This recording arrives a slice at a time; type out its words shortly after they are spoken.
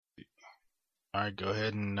All right, go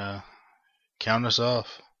ahead and count us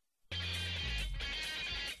off.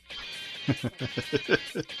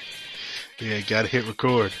 Yeah, gotta hit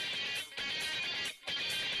record.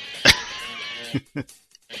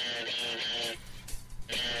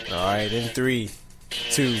 All right, in 3,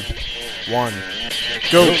 2, 1,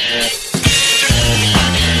 go.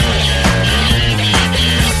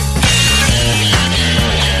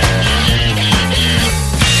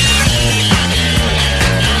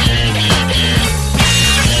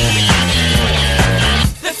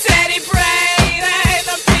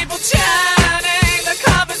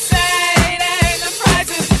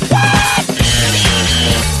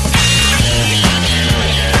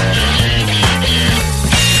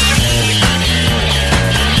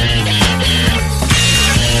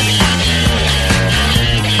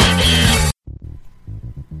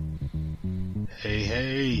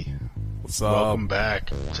 Hey, What's up? welcome back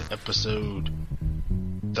to episode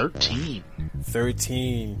 13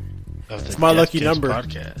 13. of the It's my Death lucky Kids number.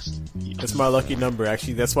 podcast. That's my lucky number,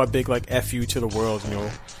 actually. That's my big, like, F you to the world, you know?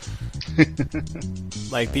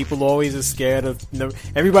 Like, people always are scared of...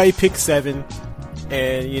 Everybody picks 7,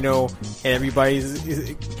 and, you know, and everybody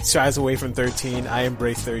shies away from 13. I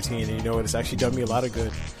embrace 13, and you know what? It's actually done me a lot of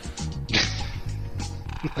good.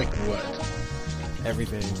 Like what?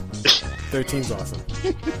 Everything. 13's awesome.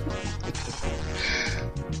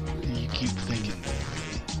 You keep thinking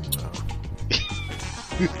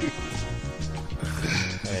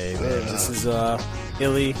Hey, man, this is,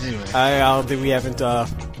 Illy. Anyway. I don't think we haven't,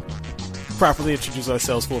 properly introduced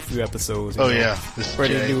ourselves for a few episodes. you Oh know, yeah, this is For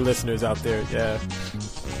any Jay. new listeners out there, yeah.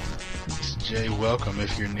 This is Jay, welcome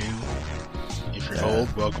if you're new. If you're Yeah.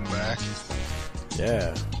 old, welcome back.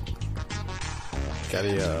 Yeah.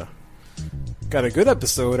 Got a good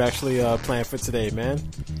episode actually planned for today, man.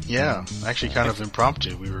 Yeah, actually kind of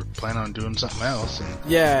impromptu. We were planning on doing something else, and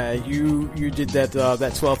Yeah, you did that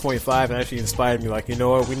 12.5 and actually inspired me. Like, you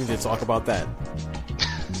know what? We need to talk about that.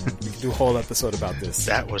 We can do a whole episode about this.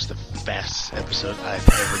 that was the fastest episode I've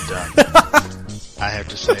ever done. I have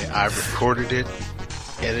to say, I recorded it,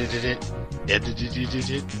 edited it.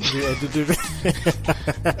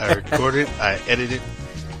 I recorded, I edited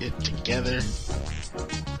it together,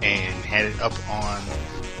 and had it up on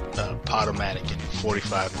Podomatic in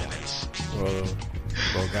 45 minutes.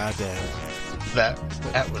 Well, goddamn. That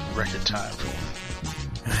was record time for me.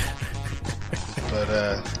 But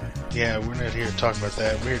yeah, we're not here to talk about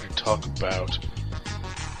that. We're here to talk about,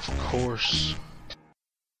 of course,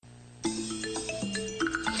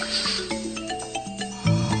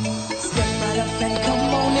 Step right up and come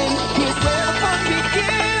on in. Here's where the fun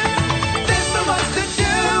begins. There's so much to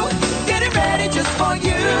do. Get it ready just for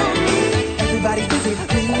you. Everybody's busy.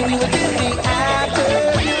 Bringing you a Disney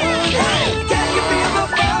afternoon. Hey, can you feel the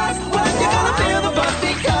buzz? Well, you're gonna feel the buzz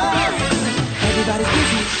because everybody's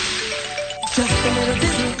busy. Just a little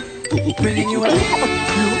dizzy. Bringing you a Disney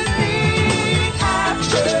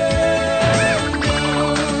afternoon.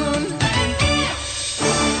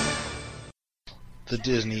 the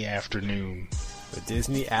Disney afternoon. The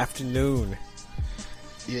Disney afternoon.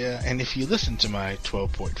 Yeah, and if you listen to my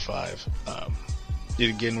 12.5, it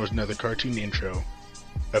again was another cartoon intro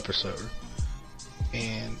episode.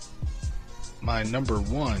 And my number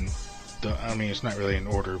one, I mean, it's not really in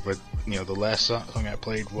order, but, you know, the last song I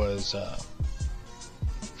played was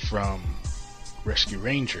from Rescue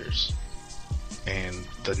Rangers. And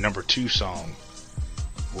the number 2 song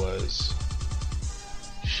was...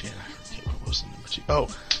 Shit, I forget what was the number 2. Oh,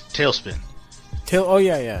 Tailspin. Oh,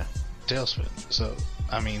 yeah. Tailspin. So,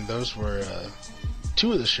 I mean, those were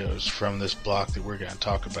 2 of the shows from this block that we're going to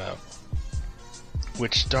talk about,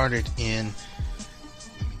 which started in,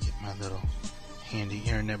 let me get my little handy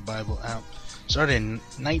internet Bible out, started in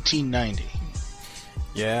 1990.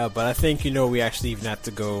 Yeah, but I think, you know, we actually even have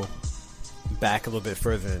to go back a little bit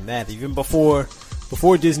further than that. Even before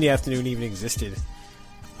Disney Afternoon even existed.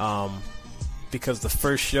 Because the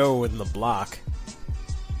first show in the block...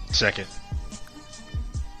 Second.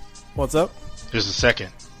 What's up? It was the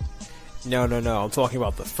second. No. I'm talking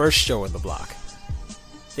about the first show in the block.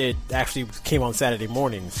 It actually came on Saturday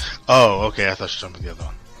mornings. Oh, okay, I thought you were talking about the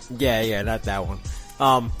other one. Yeah, not that one.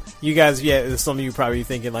 You guys, some of you probably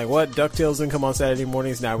thinking, like, what? DuckTales didn't come on Saturday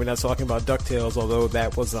mornings? Now, we're not talking about DuckTales, although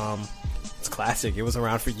that was, it's classic. It was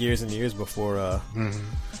around for years and years before,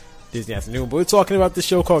 Disney Afternoon. But we're talking about this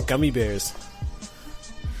show called Gummy Bears.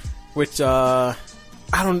 Which, I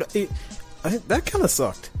don't know. I think that kind of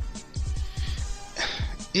sucked.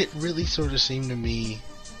 It really sort of seemed to me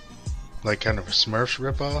like kind of a Smurfs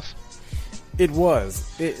ripoff. It was.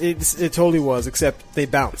 It totally was, except they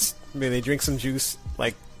bounced. I mean, they drink some juice,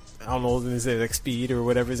 like, I don't know, is it like speed or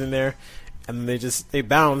whatever's in there, and then they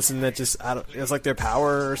bounce, and that just it's like their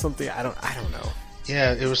power or something. I don't know.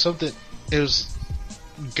 Yeah, it was something. It was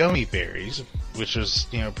gummy berries, which was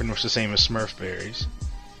pretty much the same as Smurf berries.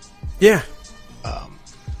 Yeah.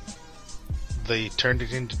 They turned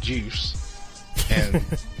it into juice, and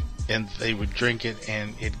and they would drink it,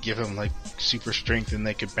 and it'd give them like super strength, and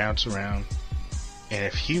they could bounce around. And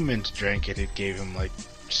if humans drank it, it gave them like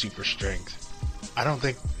super strength. I don't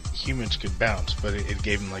think humans could bounce, but it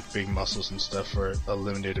gave them like big muscles and stuff for a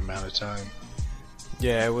limited amount of time.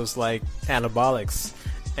 Yeah, it was like anabolics,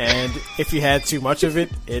 and if you had too much of it,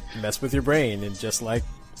 it messed with your brain, and just like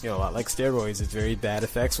a lot like steroids, it's very bad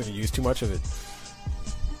effects when you use too much of it.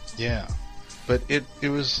 Yeah, but it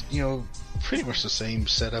was pretty much the same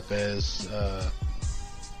setup as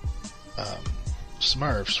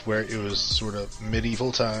Smurfs, where it was sort of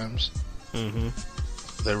medieval times. Mm-hmm.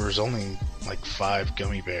 There was only like 5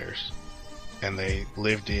 gummy bears, and they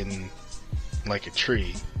lived in like a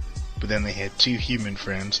tree. But then they had 2 human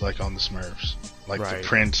friends, like on the Smurfs, like the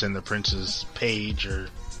prince and the prince's page, or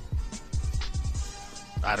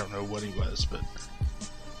I don't know what he was, but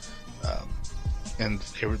and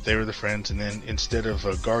they were the friends. And then instead of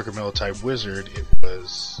a Gargamel type wizard, it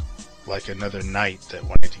was like another knight that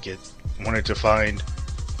wanted to find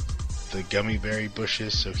the gummy berry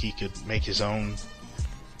bushes so he could make his own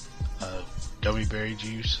gummy berry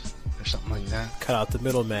juice or something like that. Cut out the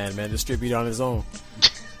middleman, man. Distribute on his own.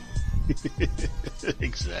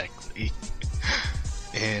 Exactly.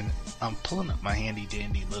 And I'm pulling up my handy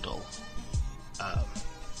dandy little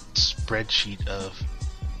spreadsheet of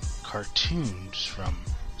cartoons from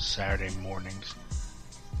Saturday mornings,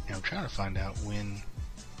 and I'm trying to find out when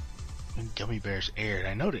Gummy Bears aired.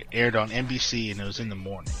 I know it aired on NBC, and it was in the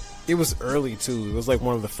morning. It was early too. It was like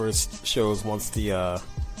one of the first shows once the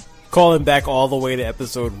calling back all the way to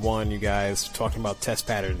episode 1, you guys, talking about test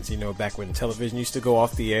patterns, back when television used to go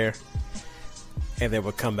off the air and they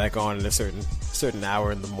would come back on in a certain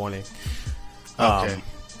hour in the morning. Okay.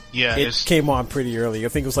 Yeah, it came on pretty early. I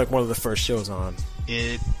think it was like one of the first shows on.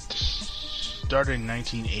 It started in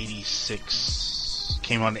 1986,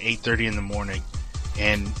 came on at 8:30 in the morning,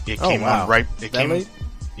 and it came on right... It that came late?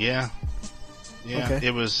 Yeah. Okay.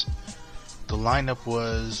 It was... The lineup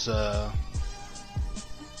was...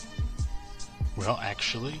 well,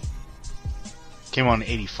 actually... Came on in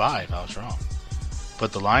 85, I was wrong.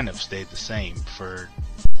 But the lineup stayed the same for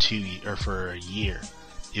for a year.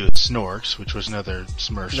 It was Snorks, which was another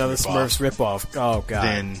Smurfs ripoff. Oh,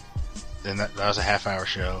 God. Then that was a half-hour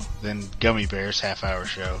show. Then Gummy Bears, half-hour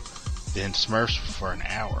show. Then Smurfs for an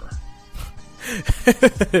hour.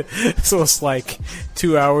 So it's like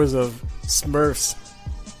 2 hours of Smurfs,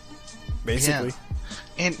 basically.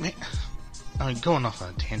 Yeah. And, going off on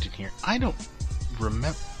a tangent here, I don't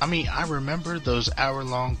remember... I remember those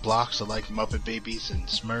hour-long blocks of, like, Muppet Babies and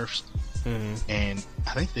Smurfs. Mm-hmm. And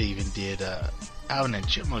I think they even did Alvin and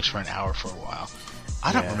Chipmunks for an hour for a while.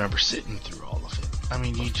 I don't remember sitting through all of it.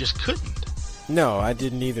 You just couldn't. No, I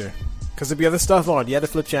didn't either. Because there'd be other stuff on. You had to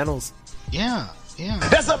flip channels. Yeah.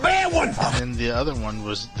 That's a bad one! And then the other one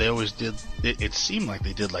was, they always did, it seemed like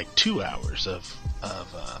they did like 2 hours of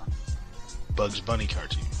Bugs Bunny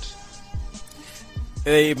cartoons.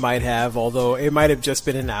 They might have, although it might have just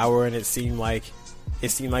been an hour, and it seemed like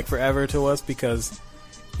forever to us, because,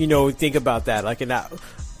 think about that. Like, in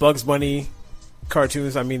Bugs Bunny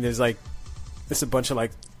cartoons, there's a bunch of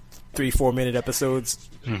like 3-4 minute episodes,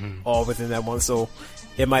 all within that one, so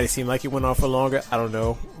it might have seemed like it went on for longer. I don't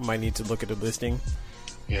know. Might need to look at the listing.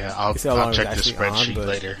 Yeah, I'll check the spreadsheet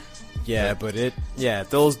later. Yeah, but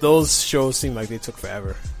those shows seem like they took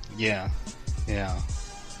forever. Yeah.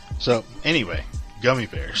 So anyway, Gummy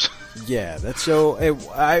Bears. Yeah, that show.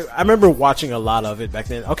 I remember watching a lot of it back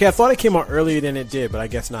then. Okay, I thought it came out earlier than it did, but I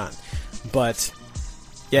guess not. But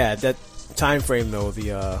yeah, that time frame though,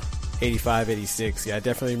 the 85, 86. Yeah, I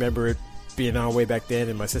definitely remember it being on way back then,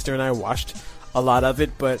 and my sister and I watched a lot of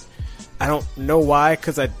it, but I don't know why,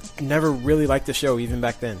 because I never really liked the show even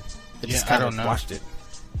back then. I just kind of watched it.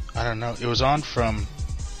 I don't know. It was on from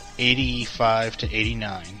 85 to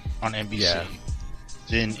 89 on NBC. Yeah.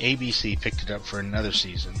 Then ABC picked it up for another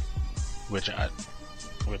season,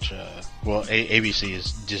 ABC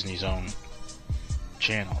is Disney's own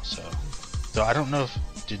channel, so I don't know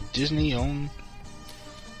did Disney own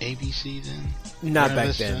ABC then? Not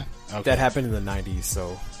back then. Okay. That happened in the 90s,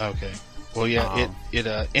 so. Okay. Well, yeah,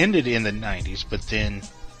 it ended in the 90s, but then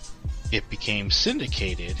it became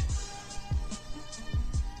syndicated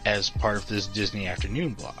as part of this Disney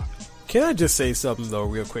Afternoon block. Can I just say something, though,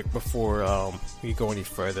 real quick before we go any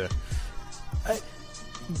further?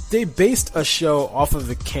 They based a show off of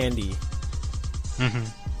the candy. Mm-hmm.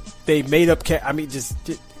 they made up.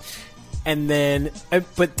 And then,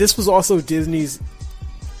 but this was also Disney's.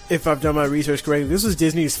 If I've done my research correctly, this was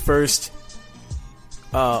Disney's first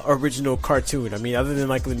original cartoon. I mean, other than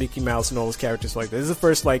like the Mickey Mouse and all those characters like that, this is the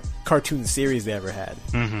first like cartoon series they ever had.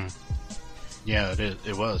 Mm-hmm. Yeah,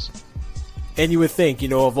 it was. And you would think,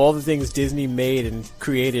 of all the things Disney made and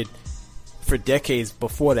created for decades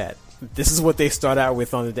before that, this is what they start out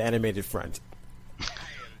with on the animated front.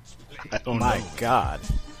 I don't know. My God.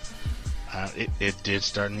 It did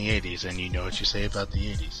start in the 80s, and you know what you say about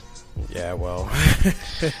the 80s. Yeah, well. I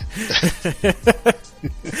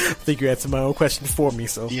think you answered my own question for me,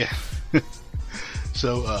 so. Yeah.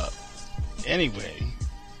 So, anyway,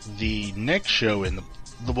 the next show in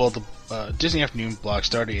the Disney Afternoon block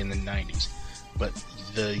started in the 90s, but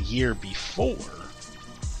the year before,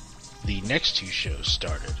 the next two shows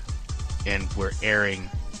started, and were airing.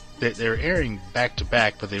 They're airing back to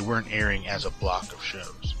back, but they weren't airing as a block of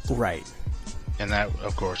shows. Right. And that,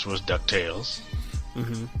 of course, was DuckTales,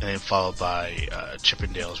 and then followed by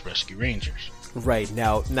Chippendales Rescue Rangers. Right.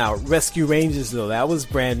 Now, Rescue Rangers, though, that was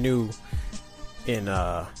brand new in,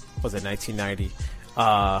 was it 1990?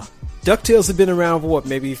 DuckTales had been around for what,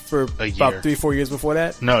 maybe for about 3-4 years before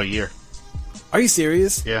that? No, a year. Are you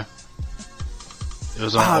serious? Yeah. It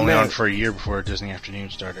was only on for a year before Disney Afternoon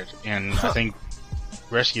started. And I think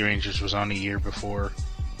Rescue Rangers was on a year before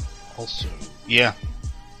also. Yeah.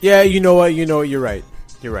 Yeah, you know what? You're right.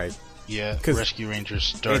 You're right. Yeah, Rescue Rangers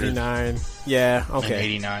started 89. Yeah, okay. in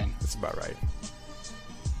 89. That's about right.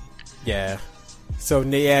 Yeah. So,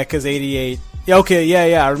 yeah, because 88. Yeah, okay,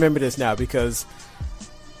 yeah, I remember this now because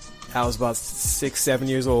I was about 6-7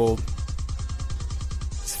 years old.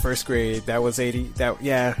 It's first grade. That was 80.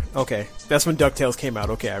 Yeah, okay. That's when DuckTales came out.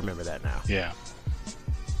 Okay, I remember that now. Yeah.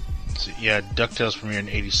 So, yeah, DuckTales premiered in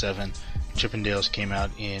 87. Chippendales came out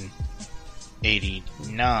in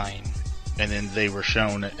 89. And then they were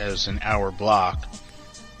shown as an hour block.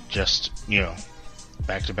 Just,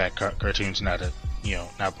 back-to-back cartoons, not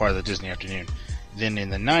part of the Disney Afternoon. Then in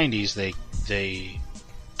the 90s, they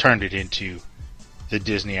turned it into the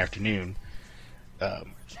Disney Afternoon.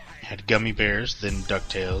 Had Gummy Bears, then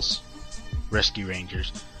DuckTales, Rescue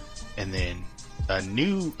Rangers, and then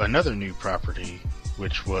another new property,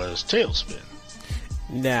 which was Tailspin.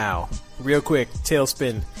 Now, real quick,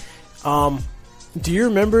 Tailspin. Do you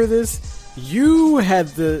remember this? You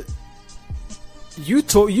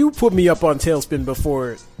put me up on Tailspin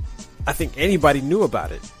before I think anybody knew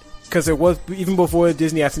about it. Because it was even before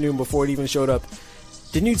Disney Afternoon, before it even showed up.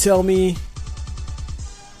 Didn't you tell me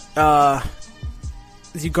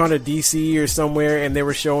you gone to DC or somewhere and they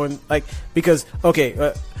were showing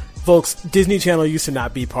folks, Disney Channel used to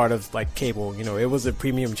not be part of like cable. It was a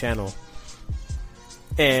premium channel,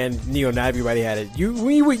 and not everybody had it.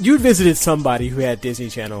 You visited somebody who had Disney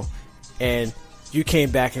Channel, and you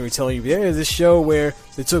came back and were telling me there's this show where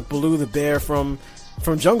they took Baloo the bear from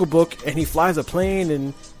Jungle Book, and he flies a plane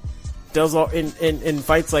and does all and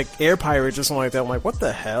fights like air pirates or something like that. I'm like, what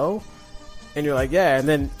the hell? And you're like, yeah.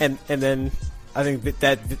 And then I think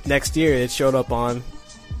that next year it showed up on,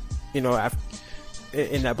 in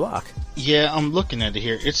that block. Yeah, I'm looking at it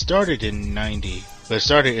here. It started in 90, but it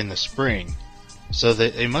started in the spring, so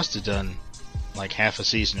they must have done like half a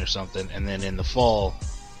season or something. And then in the fall,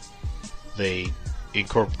 they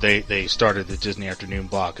started the Disney Afternoon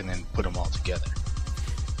block and then put them all together.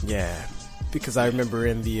 Yeah, because I remember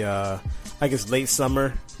in the I guess late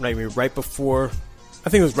summer, right before, I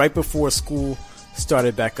think it was right before school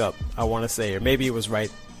started back up, I want to say, or maybe it was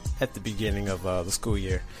right at the beginning of the school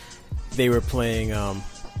year. They were playing, I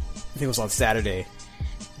think it was on Saturday,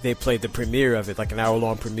 they played the premiere of it, like an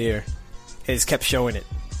hour-long premiere, and just kept showing it,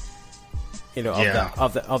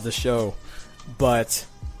 of the show. But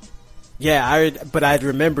yeah, I'd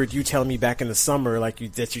remembered you telling me back in the summer, like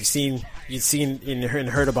that you'd seen and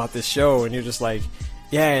heard about this show, and you're just like,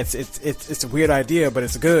 yeah, it's a weird idea, but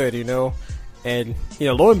it's good, And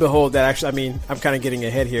lo and behold, that actually, I'm kind of getting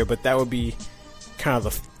ahead here, but that would be kind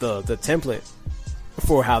of the template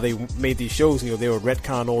for how they made these shows. They would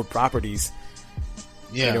retcon old properties,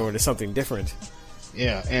 into something different.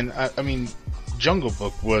 Yeah, and Jungle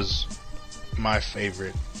Book was my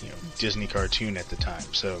favorite, Disney cartoon at the time.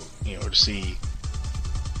 So, to see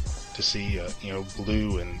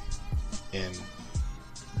Blue and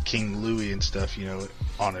King Louie and stuff,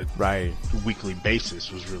 on a weekly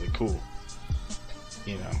basis was really cool.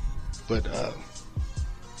 But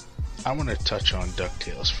I want to touch on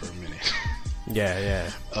DuckTales for a minute. Yeah.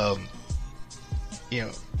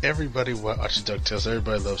 Everybody watches DuckTales.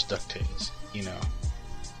 Everybody loves DuckTales.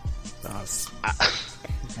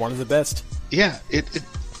 One of the best. Yeah, it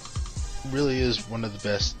really is one of the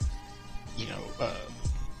best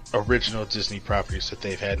original Disney properties that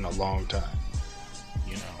they've had in a long time.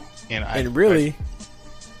 And really,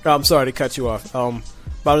 I'm sorry to cut you off.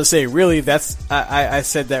 But I was saying, really, I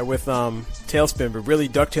said that with Tailspin, but really,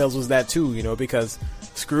 DuckTales was that too. Because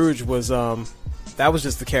Scrooge was that was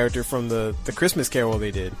just the character from the Christmas Carol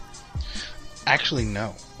they did. Actually,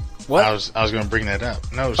 no. What? I was going to bring that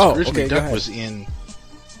up. No, Oh, Scrooge okay, go McDuck ahead. was in,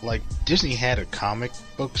 Disney had a comic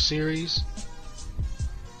book series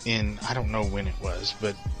in, I don't know when it was,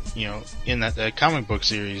 but, in that comic book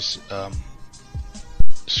series,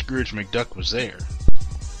 Scrooge McDuck was there.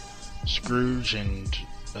 Scrooge and,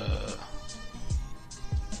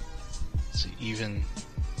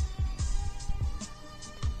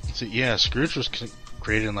 Scrooge was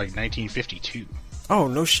created in 1952. Oh,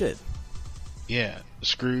 no shit. Yeah,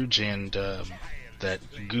 Scrooge and that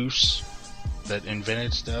goose that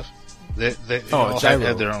invented stuff. They all Gyro.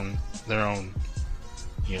 had their own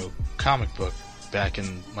comic book back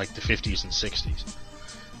in the 50s and 60s.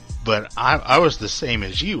 But I was the same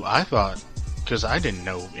as you. I thought, because I didn't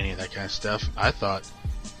know any of that kind of stuff, I thought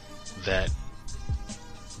that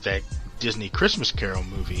Disney Christmas Carol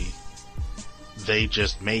movie, they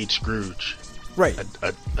just made Scrooge Right.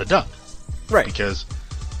 a duck. Right. Because,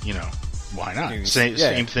 why not? Yeah.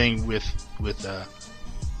 Same thing with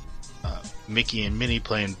Mickey and Minnie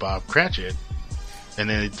playing Bob Cratchit, and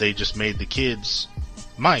then they just made the kids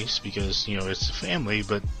mice because, it's a family,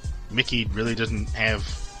 but Mickey really doesn't have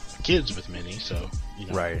kids with Minnie, so,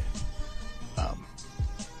 Right.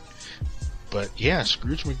 But yeah,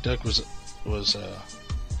 Scrooge McDuck was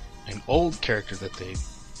an old character that they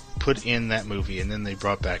put in that movie, and then they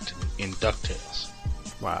brought back in DuckTales.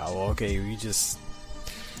 Wow. Okay, we just.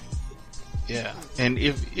 Yeah, and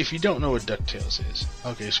if you don't know what DuckTales is,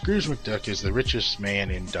 okay, Scrooge McDuck is the richest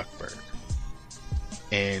man in Duckburg.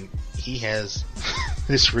 And he has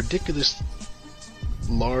this ridiculous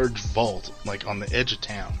large vault, on the edge of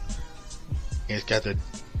town. And it's got a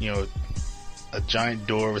giant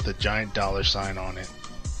door with a giant dollar sign on it.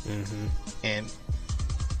 Mm-hmm. And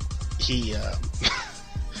he,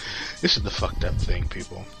 this is the fucked up thing,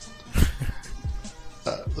 people.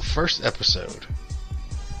 The first episode,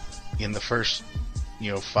 in the first,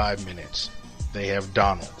 5 minutes, they have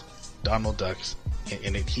Donald Ducks,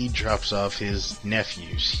 and he drops off his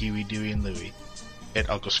nephews, Huey, Dewey, and Louie, at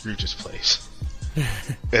Uncle Scrooge's place.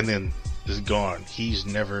 And then is gone. He's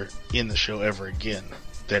never in the show ever again,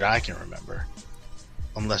 that I can remember.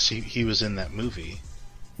 Unless he was in that movie.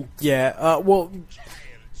 Yeah. Well,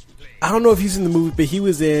 I don't know if he's in the movie, but he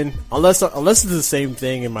was in. Unless it's the same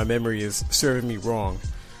thing, and my memory is serving me wrong.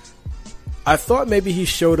 I thought maybe he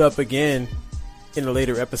showed up again in a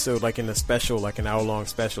later episode, in a special, an hour-long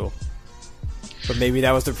special. But maybe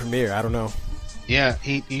that was the premiere. I don't know. Yeah,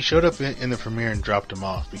 he showed up in the premiere and dropped him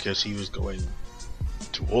off because he was going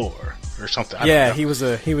to war or something. I don't know. he was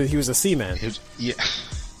a seaman. Yeah.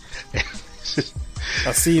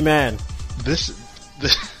 A seaman. This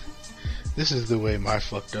is the way my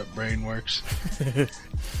fucked up brain works.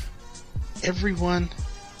 Everyone,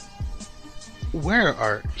 where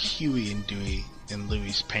are Huey and Dewey and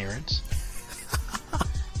Louie's parents?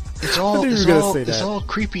 It's all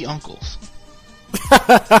creepy uncles.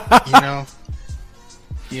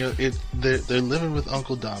 They're living with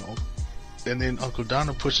Uncle Donald, and then Uncle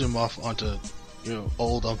Donald pushes him off onto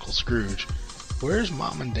old Uncle Scrooge. Where's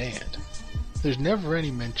Mom and Dad? There's never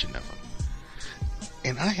any mention of them.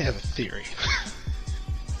 And I have a theory.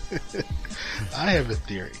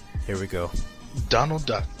 Here we go. Donald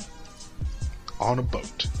Duck, on a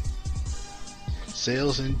boat,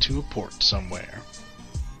 sails into a port somewhere.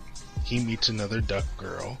 He meets another duck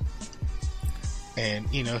girl. And,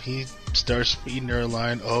 he starts feeding her a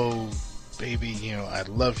line, "Oh, baby, I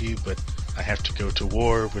love you, but I have to go to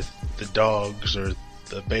war with the dogs or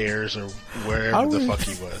the bears or wherever the fuck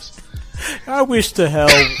he was." I wish to hell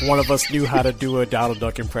one of us knew how to do a Donald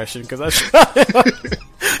Duck impression, because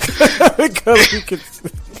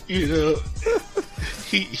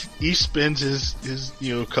he spends his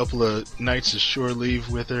couple of nights of shore leave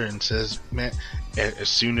with her and says, "Man, as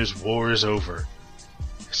soon as war is over,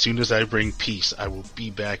 as soon as I bring peace, I will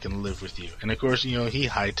be back and live with you." And of course, he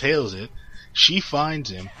hightails it. She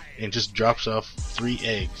finds him and just drops off 3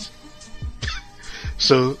 eggs.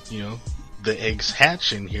 So, the eggs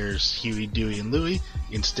hatch, and here's Huey, Dewey, and Louie.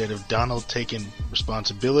 Instead of Donald taking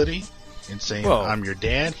responsibility and saying, Whoa. "I'm your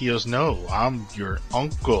dad," he goes, "No, I'm your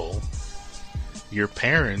uncle. Your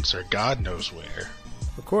parents are God knows where."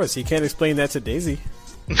 Of course, he can't explain that to Daisy.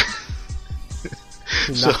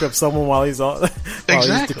 He knocked up someone while he's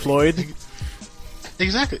he's deployed.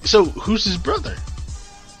 Exactly. So, who's his brother?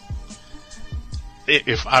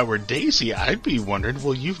 if I were Daisy, I'd be wondering,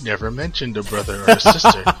 well, you've never mentioned a brother or a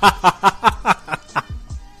sister.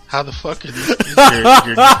 How the fuck are these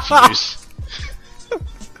your nephews?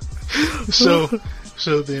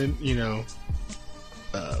 So then,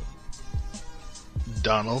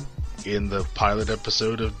 Donald, in the pilot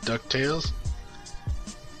episode of DuckTales,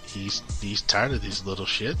 he's tired of these little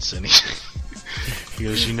shits, and he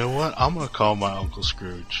goes, you know what? I'm gonna call my Uncle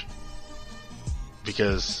Scrooge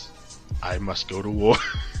because I must go to war.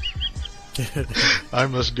 I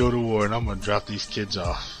must go to war, and I'm gonna drop these kids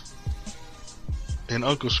off. And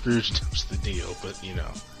Uncle Scrooge knows the deal, but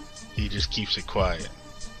he just keeps it quiet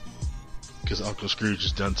because Uncle Scrooge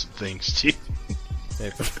has done some things too.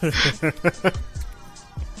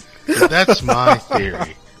 But that's my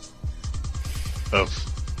theory of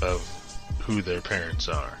who their parents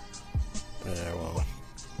are. Yeah, well,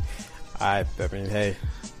 I mean, hey,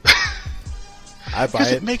 I buy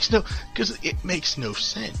Because it. it makes no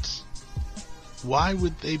sense. Why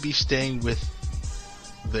would they be staying with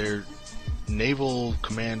their naval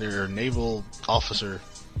commander or naval officer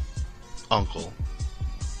uncle,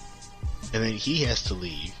 and then he has to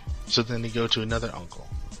leave, so then they go to another uncle?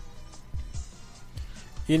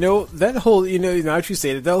 That whole, now that you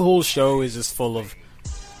say that whole show is just full of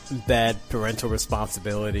bad parental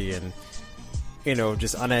responsibility and,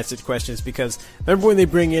 just unanswered questions. Because remember when they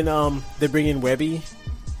bring in Webby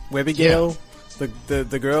Gale,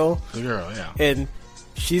 the girl? The girl, yeah. And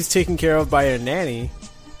she's taken care of by a nanny.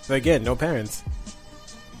 But again, no parents.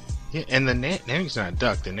 Yeah, and the nanny's not a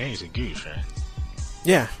duck, the nanny's a goose, right?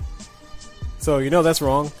 Yeah. So, that's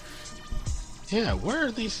wrong. Yeah, where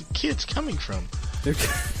are these kids coming from?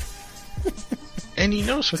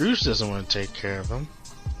 And Scrooge doesn't want to take care of them.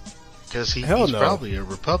 Because he's probably a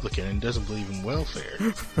Republican and doesn't believe in welfare.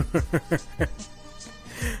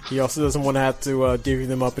 He also doesn't want to have to divvy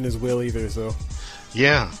them up in his will either, so...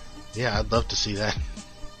 Yeah, I'd love to see that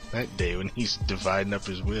day when he's dividing up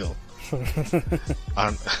his will.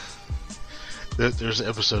 There's an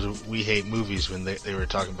episode of We Hate Movies when they were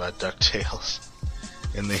talking about DuckTales.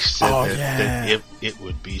 And they said that it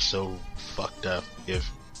would be so fucked up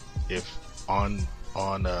if on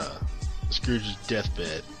Scrooge's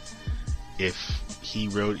deathbed, if he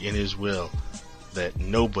wrote in his will that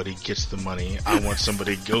nobody gets the money, I want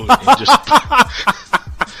somebody to go and just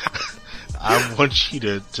I want you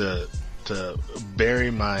to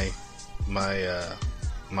bury my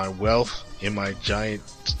wealth in my giant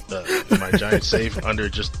safe under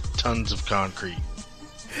just tons of concrete.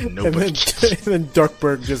 Nobody and then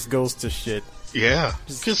Duckburg just goes to shit. Yeah,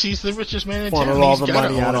 because he's the richest man in funnel town. all He's the got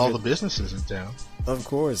money to out own of all it. the businesses in town. Of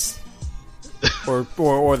course.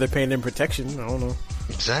 or they're paying him protection. I don't know.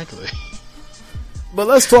 Exactly. But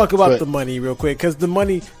let's talk about the money real quick, because the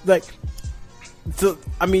money,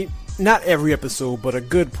 not every episode, but a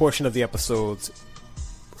good portion of the episodes,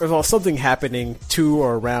 there's something happening to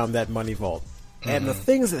or around that money vault. And the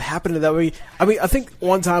things that happen to that way, I think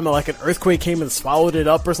one time an earthquake came and swallowed it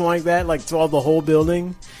up or something like that, swallowed the whole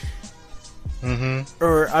building. Mm-hmm.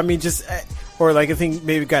 Or I think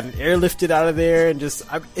maybe got an airlifted out of there, and it's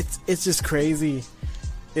just crazy.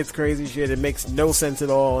 It's crazy shit. It makes no sense at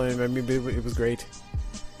all, and it was great.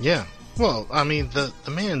 Yeah. Well, the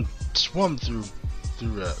man swam through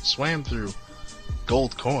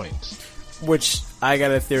gold coins. Which I got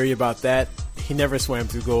a theory about that. He never swam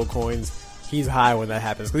through gold coins. He's high when that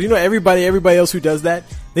happens, because everybody else who does that,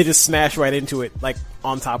 they just smash right into it,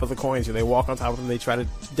 on top of the coins. They walk on top of them, they try to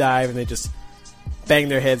dive, and they just bang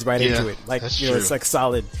their heads right into it. That's true. It's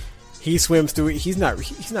solid. He swims through it. He's not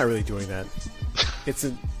really doing that.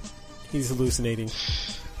 He's hallucinating.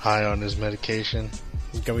 High on his medication.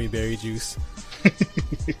 Gummy berry juice.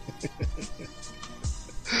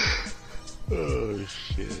 Oh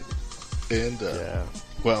shit. And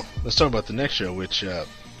well, let's talk about the next show, which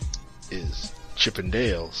is Chip and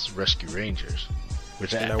Dale's Rescue Rangers,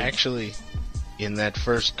 which actually, in that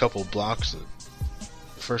first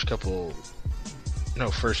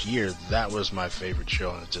year, that was my favorite show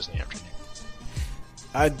on a Disney afternoon.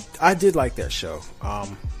 I did like that show.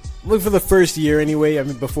 For the first year anyway.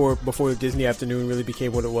 Before Disney Afternoon really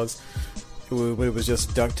became what it was. It was just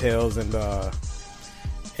DuckTales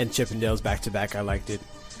and Chip and Dale's back to back. I liked it.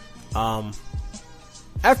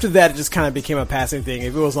 After that, it just kind of became a passing thing.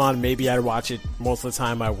 If it was on, maybe I'd watch it. Most of the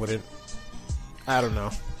time, I wouldn't. I don't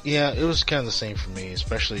know. Yeah, it was kind of the same for me,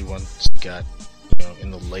 especially once it got,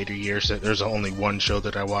 in the later years. There's only one show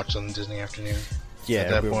that I watched on Disney Afternoon. Yeah, at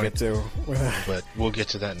that we'll point. get to. But we'll get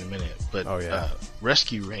to that in a minute. But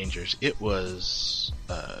Rescue Rangers, it was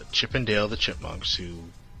Chip and Dale the Chipmunks, who,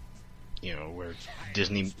 were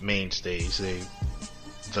Disney mainstays.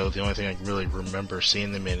 though the only thing I can really remember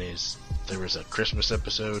seeing them in is there was a Christmas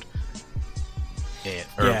episode,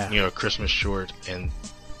 or a Christmas short, and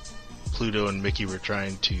Pluto and Mickey were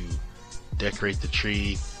trying to decorate the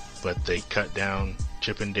tree, but they cut down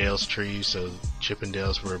Chippendale's tree, so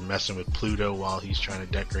Chippendales were messing with Pluto while he's trying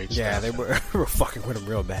to decorate stuff. Yeah, they were fucking with him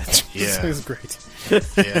real bad. Yeah. It was great.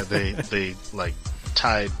 Yeah, they like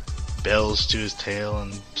tied bells to his tail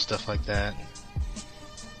and stuff like that.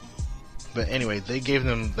 But anyway, they gave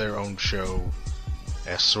them their own show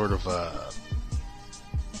as sort of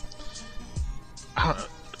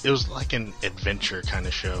it was like an adventure kind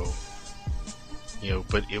of show.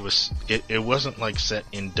 But it wasn't like set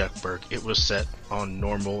in Duckburg. It was set on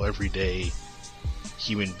normal, everyday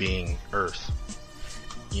human being Earth.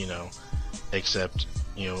 Except,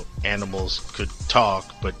 animals could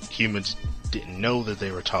talk, but humans didn't know that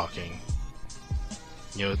they were talking.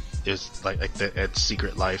 It's like that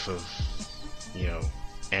Secret Life of,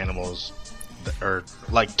 animals that are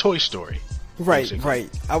like Toy Story. Right, basically.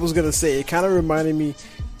 right. I was gonna say, it kind of reminded me.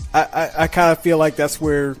 I kind of feel like that's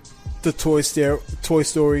where the Toy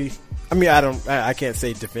Story. I mean, I can't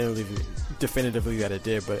say definitively that it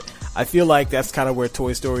did, but I feel like that's kind of where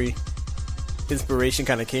Toy Story inspiration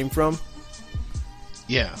kind of came from.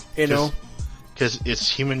 Yeah, because it's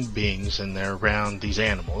human beings and they're around these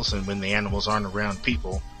animals, and when the animals aren't around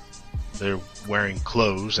people, they're wearing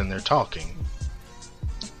clothes and they're talking.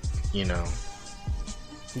 Yeah,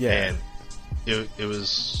 and it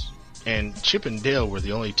was, and Chip and Dale were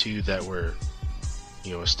the only two that were,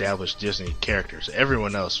 established Disney characters.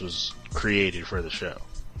 Everyone else was created for the show.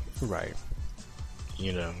 Right.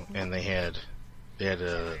 And they had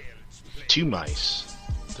two mice.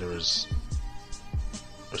 There was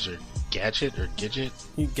there Gadget or Gidget?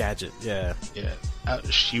 Gadget, yeah. Yeah.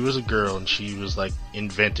 She was a girl and she was like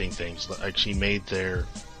inventing things. Like she made they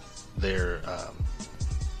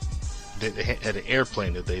had an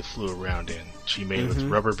airplane that they flew around in. She made it with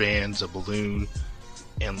rubber bands, a balloon,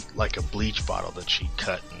 and like a bleach bottle that she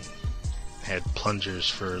cut and had plungers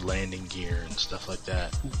for landing gear and stuff like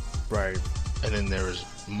that. Right. And then there was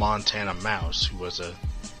Montana Mouse, who was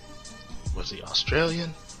he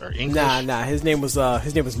Australian or English? Nah. His name was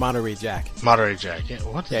Monterey Jack. Monterey Jack. Yeah.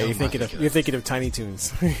 What? Yeah, you're thinking of Tiny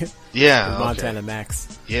Toons. Yeah. Montana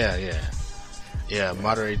Max. Yeah.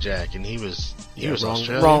 Monterey Jack, and he was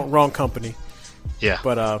Australian. Wrong company. Yeah.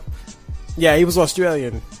 But yeah, he was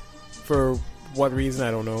Australian. For what reason,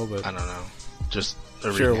 I don't know. But I don't know. Just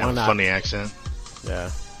a sure, really funny accent.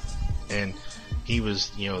 Yeah. And he was,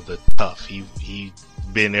 the tough. He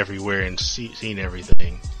been everywhere and seen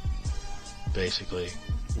everything, basically.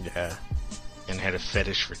 Yeah. And had a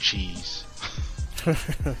fetish for cheese. And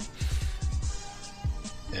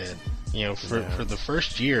for the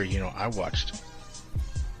first year, I watched.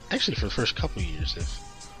 Actually, for the first couple of years,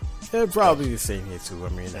 yeah, probably the same here too. I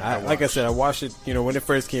mean, like I said, I watched it. When it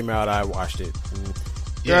first came out, I watched it.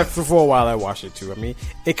 And for a while, I watched it too. I mean,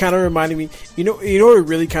 it kind of reminded me. You know what it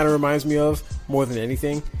really kind of reminds me of more than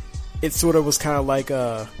anything. It sort of was kind of like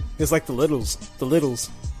it's like the Littles.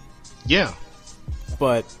 Yeah.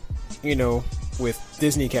 But with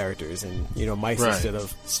Disney characters and mice Right. instead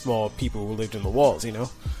of small people who lived in the walls.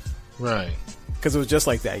 Right. Because it was just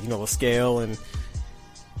like that. The scale and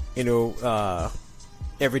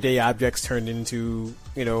everyday objects turned into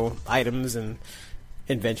items and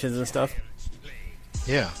inventions and stuff.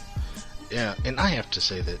 Yeah. And I have to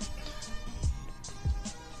say that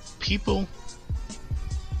people,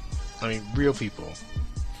 real people,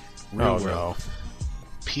 real world,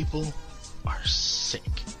 people are sick.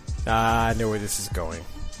 I know where this is going.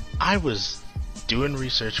 I was doing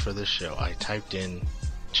research for this show. I typed in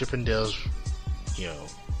Chippendales,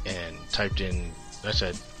 and typed in, I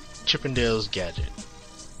said, Chippendales Gadget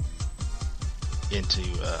into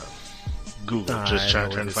Google, just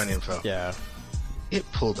trying to find info. Yeah. It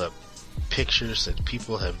pulled up pictures that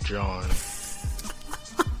people have drawn.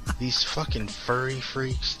 These fucking furry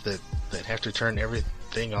freaks that have to turn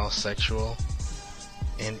everything all sexual.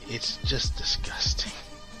 And it's just disgusting.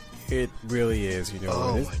 It really is,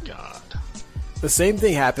 Oh my god. The same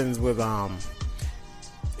thing happens with and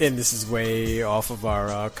this is way off of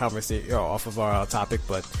our conversation, off of our topic,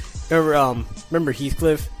 but remember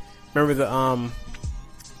Heathcliff? Remember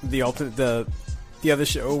the other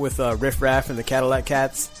show with Riff Raff and the Cadillac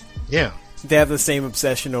Cats? Yeah. They have the same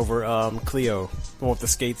obsession over Cleo, the one with the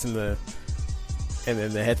skates and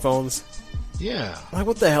then the headphones. Yeah. Like,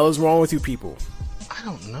 what the hell is wrong with you people? I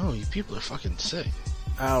don't know. You people are fucking sick.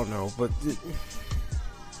 I don't know, but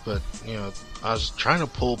I was trying to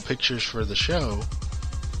pull pictures for the show,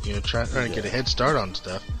 trying to get a head start on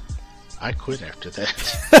stuff. I quit after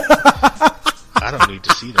that. I don't need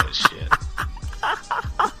to see that shit.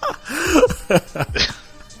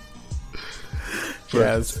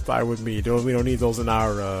 Yeah, it's fine with me. We don't need those in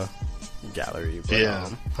our gallery. But, Yeah.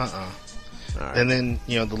 all right. And then,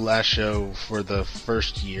 the last show for the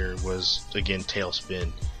first year was, again,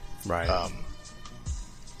 Tailspin. Right.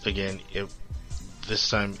 Again, this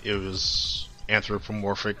time it was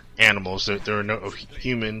anthropomorphic animals. There were no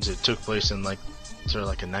humans. It took place in, sort of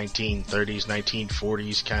like a 1930s,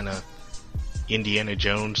 1940s kind of Indiana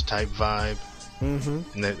Jones type vibe. Mm-hmm.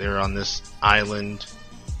 And that they're on this island,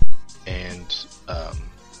 and it's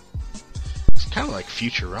kind of like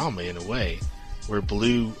Futurama in a way, where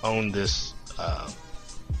Blue owned this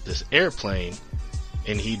airplane,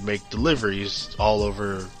 and he'd make deliveries all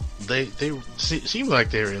over. They seemed like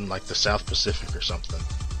they were in like the South Pacific or something.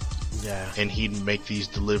 Yeah. And he'd make these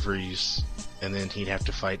deliveries, and then he'd have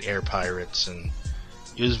to fight air pirates, and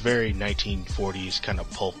it was very 1940s kind of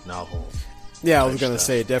pulp novel. Yeah, I was gonna stuff.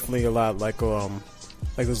 say definitely a lot like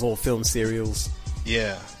those old film serials.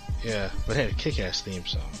 Yeah, but it had a kick-ass theme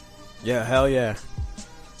song. Yeah, hell yeah.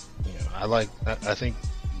 I think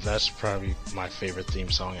that's probably my favorite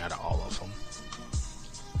theme song out of all of them.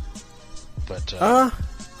 But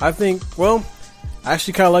I think, I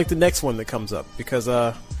actually kind of like the next one that comes up because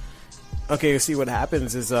okay, see what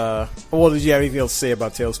happens is did you have anything else to say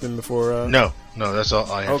about Tailspin before? no, that's all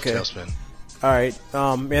I have. Okay. For Tailspin. All right,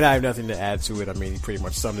 and I have nothing to add to it. I mean, he pretty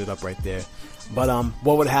much summed it up right there. But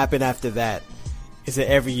what would happen after that is that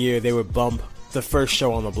every year they would bump the first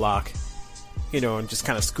show on the block, and just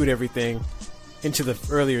kind of scoot everything into the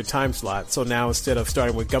earlier time slot. So now instead of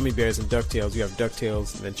starting with Gummy Bears and DuckTales, you have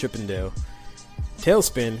DuckTales and then Chip and Dale,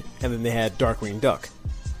 Tailspin, and then they had Darkwing Duck,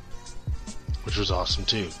 Which was awesome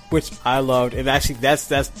too. which I loved. And actually,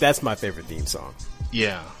 that's my favorite theme song.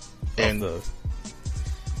 Yeah, and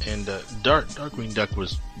Darkwing Duck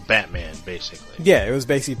was Batman basically. Yeah, it was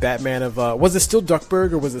basically Batman of. Was it still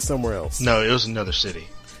Duckburg or was it somewhere else? No, it was another city.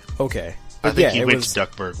 Okay. I But think yeah, he it went was- to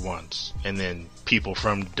Duckburg once, and then people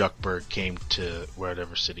from Duckburg came to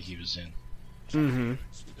whatever city he was in. Mm-hmm.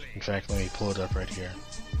 In fact, let me pull it up right here.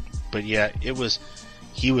 But yeah, he was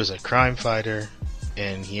a crime fighter,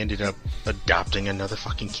 and he ended up adopting another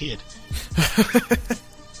fucking kid.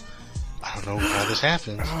 I don't know how this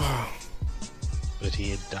happened, but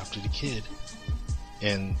he adopted a kid,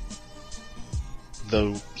 and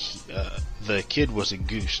though the kid was a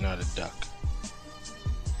goose, not a duck.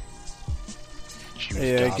 She was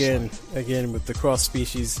Yeah, docile. again with the cross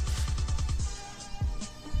species.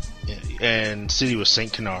 Yeah, and city was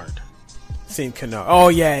Saint Canard. Saint Canard. Oh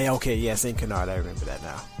yeah, okay, yeah, Saint Canard. I remember that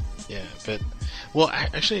now. Yeah, but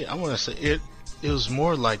actually, I want to say it was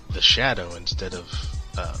more like the Shadow instead of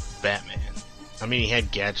Batman. I mean, he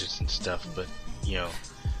had gadgets and stuff, but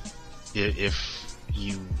if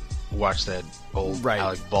you watch that old Right.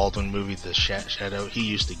 Alec Baldwin movie, The Shadow, he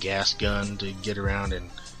used a gas gun to get around and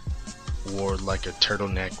wore like a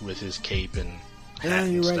turtleneck with his cape and hat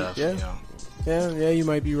and you're right, stuff. yeah. Yeah, you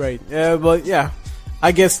might be right. Yeah, but yeah,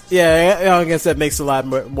 I guess that makes a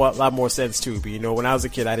lot more sense too. But when I was a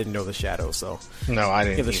kid, I didn't know the Shadow, so No, I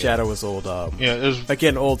didn't. yeah, the either. Shadow was old. Yeah, it was.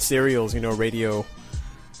 Again, old serials, radio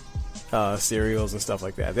serials and stuff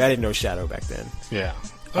like that. I didn't know Shadow back then. Yeah.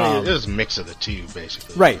 It was a mix of the two,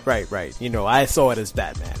 basically. Right. I saw it as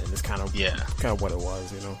Batman, and it's kind of what it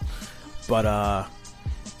was, But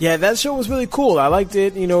yeah, that show was really cool. I liked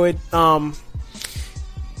it.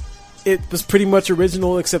 It was pretty much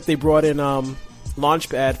original, except they brought in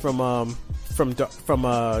Launchpad from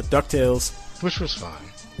DuckTales. Which was fine.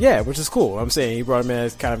 Yeah, which is cool. I'm saying he brought him in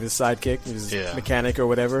as kind of his sidekick, his Yeah. mechanic or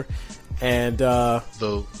whatever. And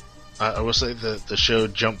Though I will say the show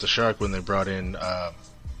jumped the shark when they brought in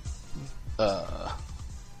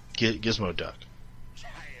Gizmo Duck.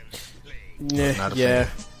 Not a yeah.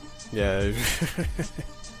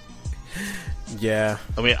 Yeah,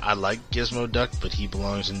 I mean, I like Gizmo Duck, but he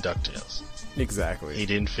belongs in DuckTales. exactly. He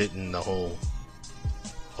didn't fit in the whole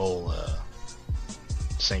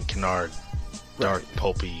Saint Canard dark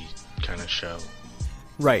pulpy kind of show.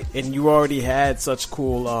 Right, and you already had such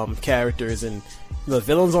cool characters, and the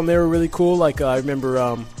villains on there were really cool. Like I remember,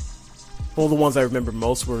 all the ones I remember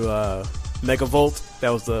most were Megavolt. That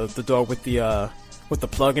was the dog with the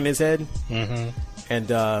plug in his head, Mm-hmm.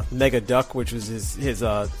 and Mega Duck, which was his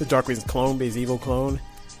the Darkwing's clone, his evil clone.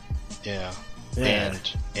 Yeah. Yeah.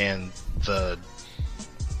 And the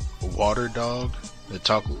water dog that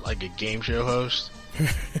talked like a game show host,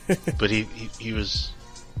 but he was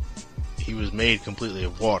made completely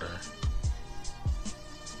of water.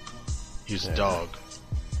 He was a dog,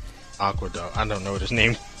 Aqua Dog. I don't know what his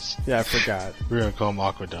name is. Yeah, I forgot. We're gonna call him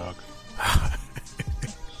Aqua Dog.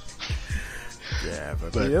 Yeah,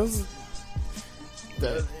 but But- it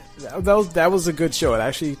was, that was a good show. And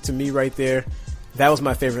actually, to me, right there, that was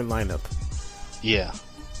my favorite lineup. Yeah.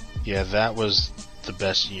 Yeah, that was the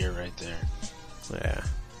best year right there. Yeah.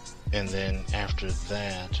 And then after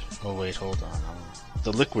that, oh wait, hold on.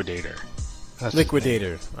 The Liquidator. That's his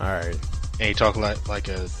Liquidator. All right. name. And he talked like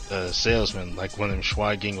a salesman, like one of them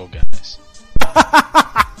Schweigingle guys.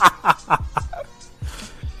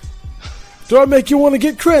 Do I make you want to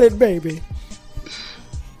get credit, baby?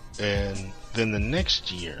 And then the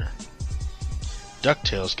next year,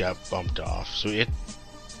 DuckTales got bumped off. So it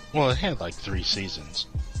had like 3 seasons.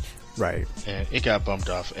 Right. And it got bumped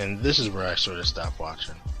off. And this is where I sort of stopped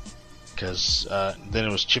watching. Because then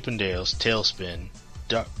it was Chip and Dale's, Tailspin,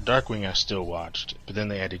 Darkwing I still watched. But then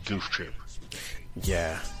they added Goof Troop.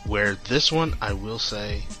 Yeah. Where this one, I will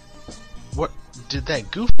say, what did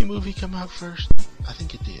that Goofy movie come out first? I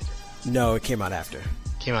think it did. No, it came out after.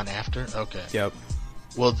 Came out after? Okay. Yep.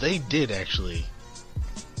 Well, they did actually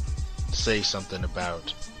say something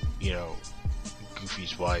about,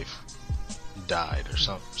 Goofy's wife died or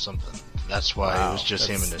something. That's why Wow, it was just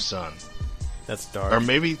him that's- and his son. That's dark. Or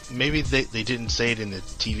maybe they didn't say it in the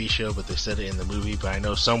TV show, but they said it in the movie. But I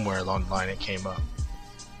know somewhere along the line it came up.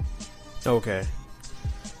 Okay.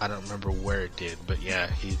 I don't remember where it did, but yeah,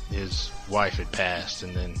 his wife had passed,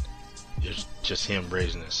 and then it was just him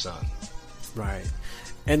raising his son. Right.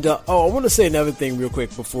 And I want to say another thing real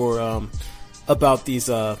quick before about these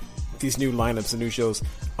new lineups and new shows.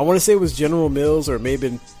 I want to say it was General Mills, or it may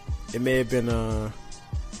have been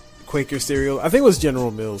Quaker cereal. I think it was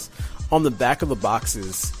General Mills. On the back of the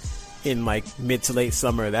boxes in like mid to late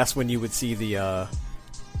summer, that's when you would see the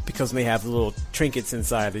because they have the little trinkets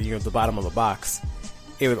inside the bottom of the box.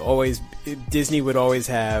 Disney would always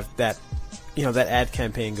have that that ad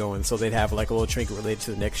campaign going, so they'd have like a little trinket related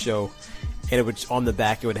to the next show, and it would on the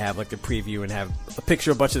back it would have like the preview and have a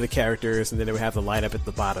picture of a bunch of the characters, and then it would have the lineup at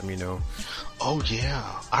the bottom. Oh yeah,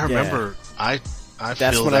 I remember. I That's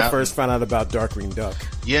filled when I out first found out about Darkwing Duck.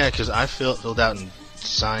 Yeah, because I filled out and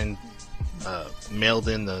signed, mailed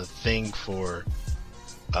in the thing for.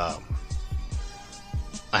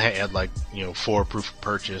 I had like 4 proof of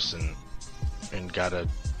purchase and got a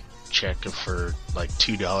check for like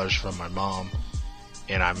 $2 from my mom,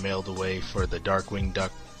 and I mailed away for the Darkwing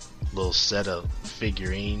Duck little set of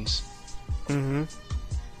figurines. Mm-hmm.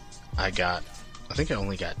 I think I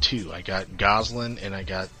only got 2. I got Goslin and I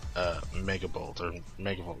got Megavolt,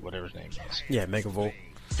 whatever his name is. Yeah, Megavolt.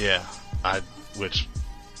 Yeah,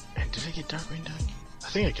 and did I get Darkwing Duck? I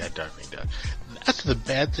think I got Darkwing Duck. That's the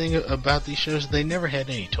bad thing about these shows. They never had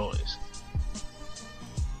any toys.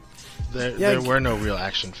 There were no real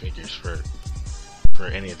action figures for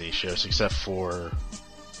any of these shows, except for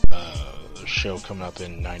the show coming up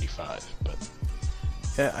in '95. But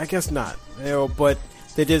Yeah, I guess not. But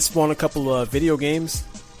they did spawn a couple of video games.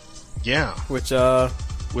 yeah, Which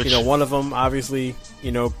one of them obviously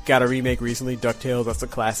got a remake recently. DuckTales, that's a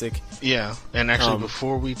classic. yeah. And actually,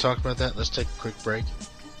 before we talk about that, let's take a quick break,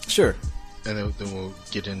 Sure. and then we'll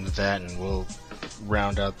get into that, and we'll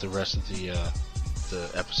round out the rest of the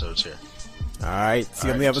episodes here. All right. See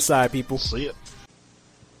you on All the right. other side, people. See ya.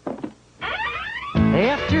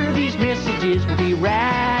 After these messages, we'll be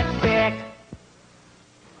right back.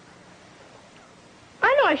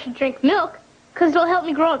 I know I should drink milk, because it'll help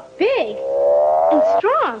me grow up big and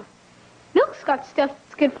strong. Milk's got stuff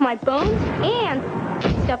that's good for my bones and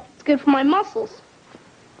stuff that's good for my muscles.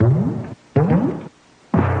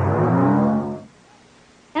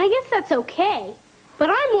 And I guess that's okay, but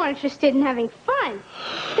I'm more interested in having fun.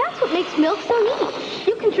 That's what makes milk so neat.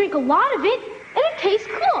 You can drink a lot of it, and it tastes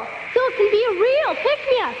cool, so it can be a real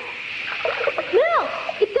pick-me-up. Milk,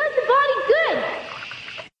 it does the body good.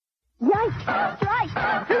 Yikes! Strike!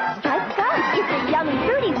 Fruit Stripe gum! It's a yummy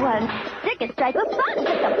fruity one. Stick a stripe of fun.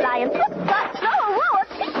 It's a flying flip-flop. Oh, whoa, a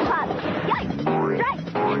pit-pot. Yikes! Strike!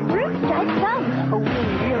 Fruit Stripe gum. Oh,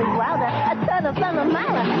 really wilder. A ton of fun, a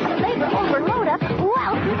miler. Flavor overloader.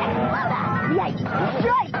 Wow, exploder. Yikes!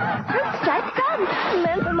 Strike! Fruit Stripe gum.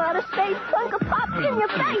 Men from outer space. Punk a pop in your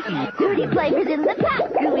face. Fruity flavors in the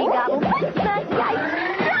top. Gooey gobble. Yikes!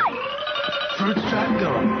 Strike! Fruit stripe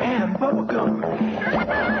gum and bubble gum.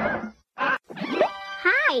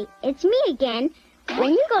 Hi, it's me again.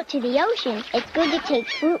 When you go to the ocean, it's good to take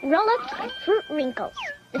fruit roll-ups and fruit wrinkles.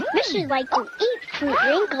 The fishes like to eat fruit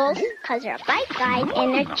wrinkles because they're bite-sized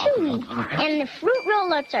and they're chewy. And the fruit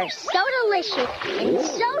roll-ups are so delicious and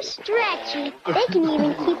so stretchy, they can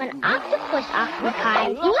even keep an octopus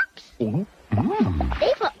occupied. Whoops!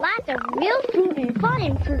 They put lots of real fruit and fun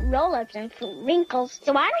in fruit roll-ups and fruit wrinkles,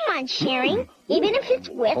 so I don't mind sharing, even if it's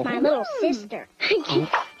with my little sister.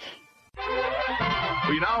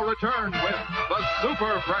 We now return with the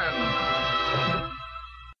Super Friends.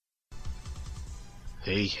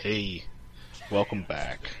 Hey, welcome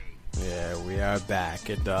back. Yeah, we are back.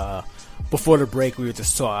 And before the break, we were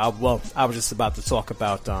just talking. I was just about to talk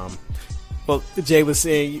about. Well, Jay was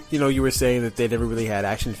saying, you were saying that they never really had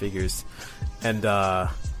action figures, and yeah,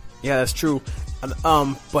 that's true.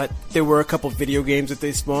 But there were a couple video games that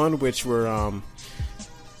they spawned, which were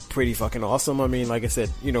pretty fucking awesome. I mean, like I said,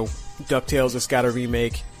 DuckTales just got a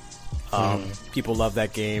remake. People love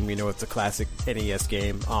that game. It's a classic NES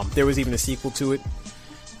game. There was even a sequel to it,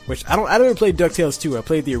 which I never played DuckTales 2. I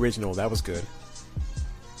played the original. That was good.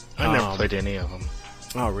 I never played any of them.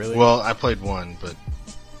 Oh, really? Well, I played one, but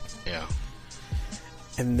yeah.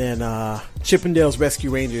 And then Chippendales Rescue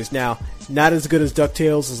Rangers. Now, not as good as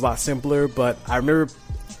DuckTales. It's a lot simpler, but I remember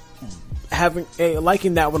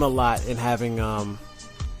liking that one a lot and having a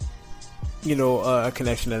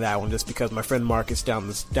connection to that one just because my friend Marcus down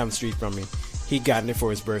the street from me, he'd gotten it for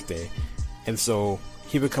his birthday, and so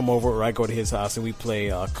he would come over or I'd go to his house and we'd play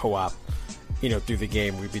co-op, through the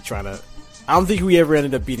game. We'd be trying to. I don't think we ever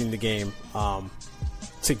ended up beating the game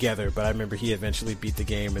together, but I remember he eventually beat the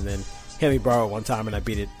game, and then he had me borrow it one time and I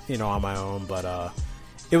beat it, on my own. But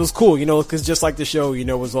it was cool, because just like the show,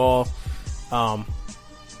 it was all,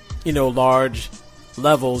 large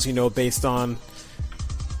levels, based on,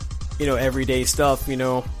 everyday stuff,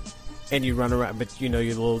 and you run around, but your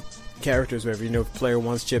little characters, whatever, player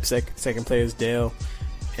one's Chip, second player is Dale,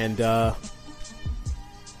 and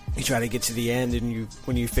you try to get to the end, and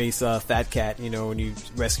when you face Fat Cat, when you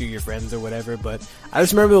rescue your friends or whatever. But I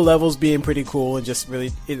just remember the levels being pretty cool, and just really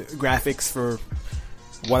graphics for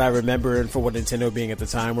what I remember and for what Nintendo being at the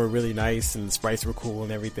time were really nice, and the sprites were cool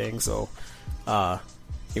and everything. So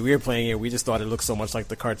we were playing it, we just thought it looked so much like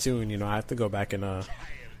the cartoon. I have to go back and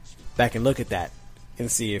look at that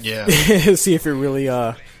and see if see if it really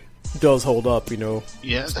does hold up.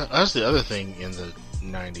 Yeah, that's the other thing in the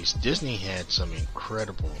 90s. Disney had some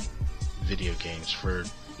incredible video games for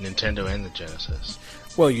Nintendo and the Genesis.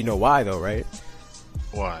 Well, you know why though, right?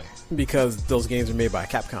 Why? Because those games are made by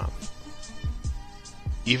Capcom.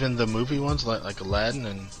 Even the movie ones like Aladdin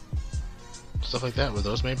and stuff like that, were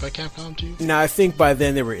those made by Capcom too? Now I think by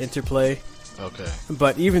then they were Interplay. Okay.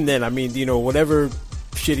 But even then, I mean, whatever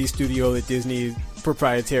shitty studio that Disney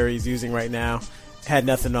proprietary is using right now had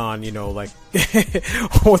nothing on, like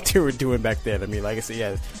what they were doing back then. I mean, like I said,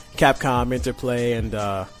 yeah, Capcom, Interplay, and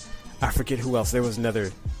I forget who else. There was another,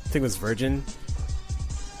 I think it was Virgin.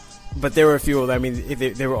 But there were a few. I mean,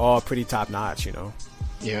 they were all pretty top notch,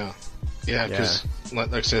 Yeah, because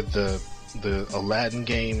like I said, the Aladdin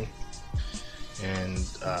game and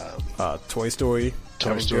Toy Story,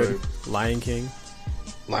 good. Lion King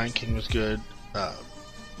was good.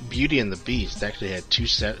 Beauty and the Beast actually had two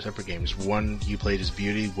separate games. One you played as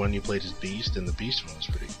Beauty, one you played as Beast, and the Beast one was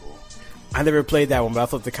pretty cool. I never played that one, but I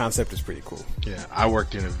thought the concept was pretty cool. Yeah, I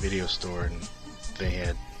worked in a video store and they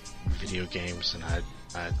had video games, and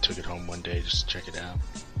I took it home one day just to check it out.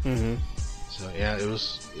 Mm-hmm. So yeah, it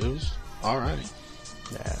was alright.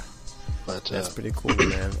 Yeah, but that's pretty cool,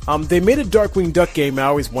 man. They made a Darkwing Duck game I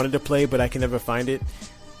always wanted to play, but I can never find it.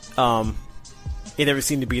 It never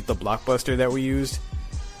seemed to beat the Blockbuster that we used.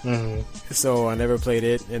 Mm-hmm. So I never played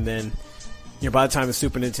it, and then by the time the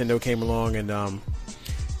Super Nintendo came along, and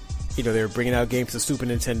they were bringing out games to Super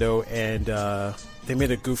Nintendo, and they made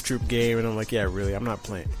a Goof Troop game, and I'm like, yeah, really, I'm not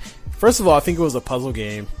playing. First of all, I think it was a puzzle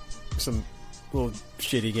game, some little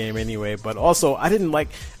shitty game anyway. But also, I didn't like.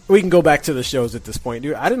 We can go back to the shows at this point,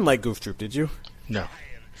 dude. I didn't like Goof Troop. Did you? No.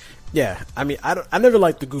 Yeah, I mean, I never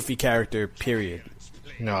liked the Goofy character. Period.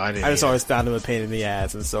 No, I didn't. I just always found him a pain in the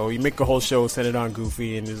ass, and so you make a whole show centered on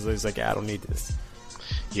Goofy, and it's like, I don't need this.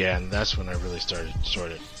 Yeah, and that's when I really started to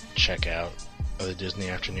sort of check out of the Disney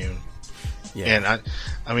Afternoon. Yeah. And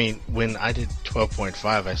I mean, when I did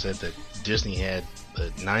 12.5, I said that Disney had the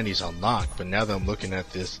 90s on lock, but now that I'm looking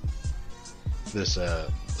at this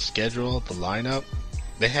schedule, the lineup,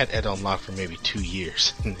 they had it on lock for maybe 2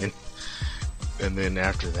 years, and then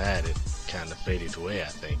after that, it kind of faded away, I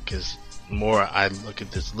think, because more I look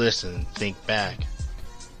at this list and think back,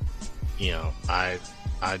 I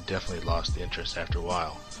definitely lost interest after a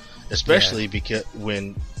while, especially because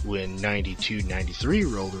when 92, 93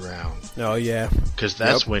 rolled around. Oh yeah, because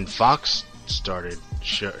that's when Fox started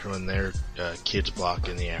showing their kids block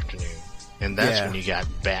in the afternoon, and that's when you got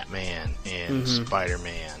Batman and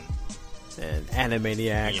Spider-Man and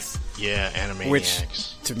Animaniacs. Yeah, Animaniacs,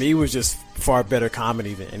 which to me was just far better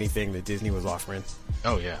comedy than anything that Disney was offering.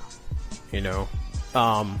 Oh yeah. Even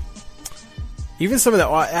some of the.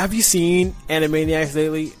 Have you seen Animaniacs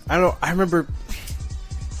lately? I don't know. I remember.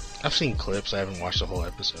 I've seen clips. I haven't watched the whole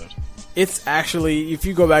episode. It's actually, if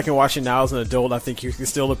you go back and watch it now as an adult, I think you can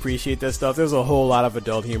still appreciate that stuff. There's a whole lot of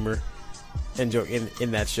adult humor in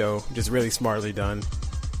that show, just really smartly done.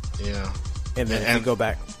 Yeah. And then if you go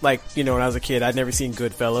back, like, you know, when I was a kid, I'd never seen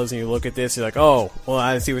Goodfellas, and you look at this, you're like, oh, well,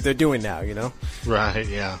 I see what they're doing now, you know? Right,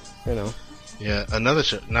 yeah. You know? Yeah, another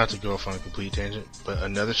show, not to go off on a complete tangent, but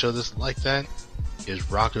another show that's like that is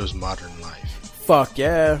Rocko's Modern Life. Fuck,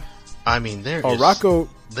 yeah. I mean, there is...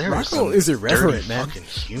 Rocko is irreverent, man. Fucking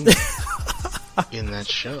humor in that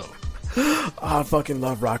show. Oh, I fucking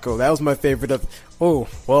love Rocko. That was my favorite of... Oh,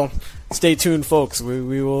 well, stay tuned, folks.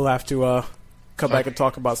 We will have to come back and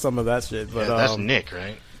talk about some of that shit. But, yeah, that's Nick,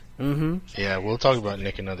 right? Mm-hmm. Yeah, we'll talk about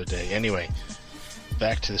Nick another day. Anyway,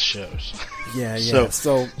 back to the shows. Yeah.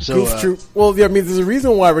 So Goof Troop... Well, yeah, I mean, there's a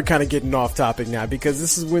reason why we're kind of getting off topic now, because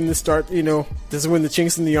this is when this is when the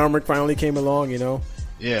chinks in the armor finally came along, you know?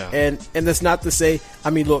 Yeah. And that's not to say... I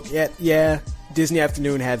mean, look, yeah, Disney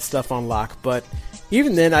Afternoon had stuff on lock, but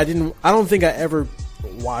even then, I don't think I ever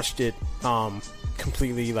watched it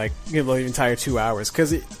completely, like, you know, the entire 2 hours,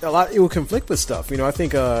 because it would conflict with stuff. You know, I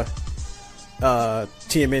think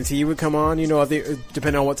TMNT would come on, you know,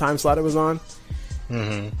 depending on what time slot it was on.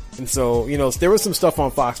 Mm-hmm. And so, you know, there was some stuff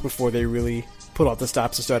on Fox before they really put off the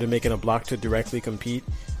stops and started making a block to directly compete.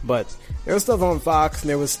 But there was stuff on Fox, and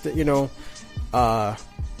there was, you know,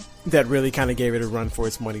 that really kind of gave it a run for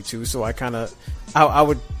its money too. So I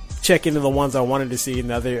would check into the ones I wanted to see,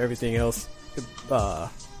 and everything else,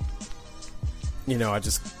 you know, I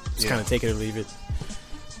just kind of take it or leave it.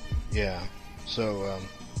 Yeah. So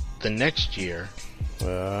the next year,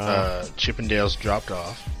 Chippendales dropped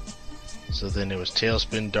off. So then it was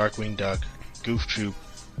Tailspin, Darkwing Duck, Goof Troop,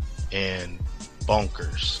 and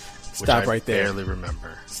Bonkers. Stop right there. Barely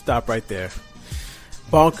remember. Stop right there.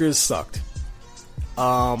 Bonkers sucked.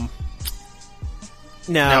 Now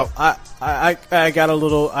I got a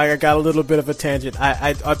little bit of a tangent.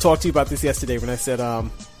 I talked to you about this yesterday when I said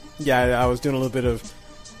I was doing a little bit of,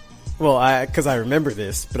 because I remember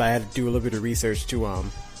this, but I had to do a little bit of research to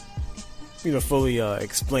you know, fully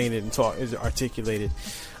explain it and articulate it.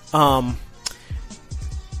 I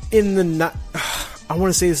want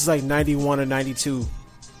to say this is like 91 or 92.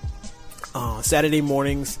 Saturday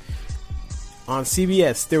mornings on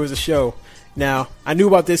CBS, there was a show. Now, I knew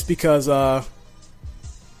about this because,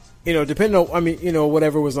 you know, depending on, I mean, you know,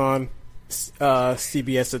 whatever was on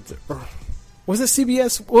CBS. Was it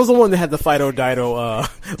CBS? What was the one that had the Fido Dido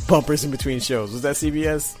bumpers in between shows? Was that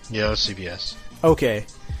CBS? Yeah, it was CBS. Okay.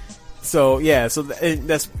 So, yeah,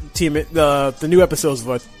 that's the new episodes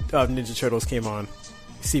of Ninja Turtles came on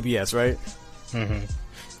CBS, right? Mm-hmm.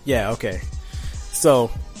 Yeah, okay.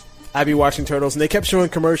 So, I'd be watching Turtles, and they kept showing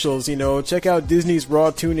commercials, you know, check out Disney's Raw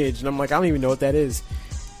Tunage, and I'm like, I don't even know what that is.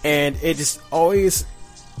 And it just always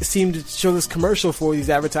seemed to show this commercial for these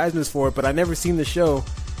advertisements for it, but I never seen the show.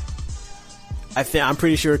 I'm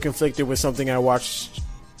pretty sure it conflicted with something I watched,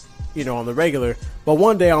 you know, on the regular. But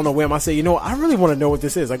one day on the whim, I say, you know, I really want to know what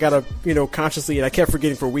this is. I gotta, you know, consciously, and I kept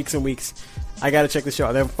forgetting for weeks and weeks, I gotta check the show.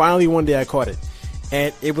 And then finally one day I caught it,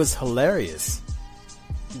 and it was hilarious.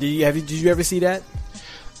 Did you ever see that?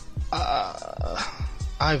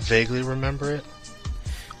 I vaguely remember it.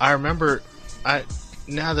 I remember,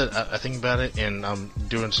 now that I think about it, and I'm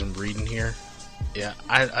doing some reading here, yeah,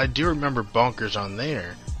 I do remember Bonkers on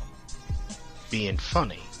there being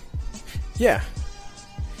funny. Yeah.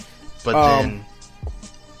 But then...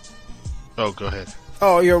 Oh, go ahead.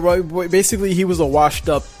 Oh, you're right. Basically, he was a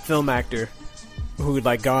washed-up film actor who'd,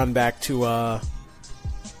 like, gone back to,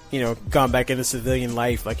 you know, gone back into civilian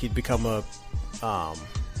life. Like, he'd become a,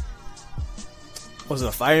 was it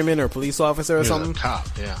a fireman or a police officer or something? A cop,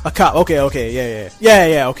 yeah. A cop, okay,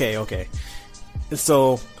 yeah, okay. And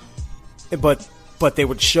so, but they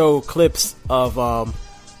would show clips of,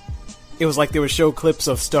 it was like they would show clips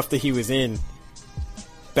of stuff that he was in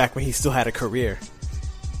back when he still had a career,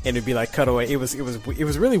 and it'd be like cutaway. It was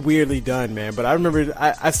really weirdly done, man. But I remember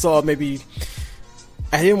I saw, maybe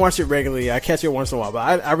I didn't watch it regularly. I catch it once in a while,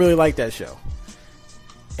 but I really liked that show.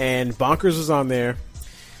 And Bonkers was on there,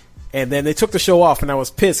 and then they took the show off, and I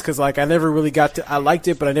was pissed because, like, I never really got to. I liked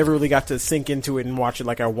it, but I never really got to sink into it and watch it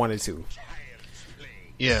like I wanted to.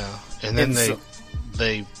 Yeah, and then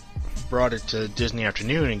they brought it to Disney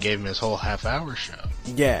Afternoon and gave him his whole half-hour show.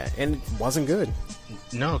 Yeah, and it wasn't good.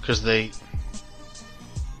 No, because they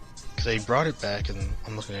brought it back, and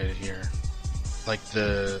I'm looking at it here. Like,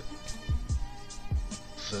 the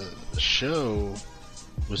show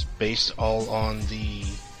was based all on the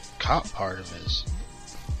cop part of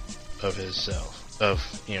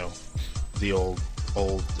himself, you know, the old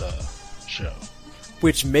show.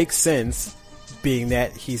 Which makes sense, being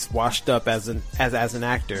that he's washed up as an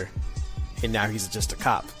actor, and now he's just a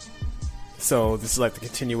cop. So this is like the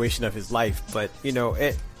continuation of his life, but you know,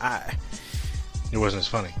 it wasn't as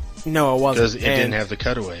funny. No, it wasn't. Because it didn't have the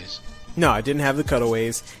cutaways. No, it didn't have the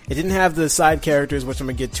cutaways. It didn't have the side characters, which I'm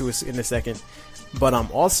gonna get to in a second. But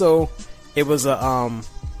also, it was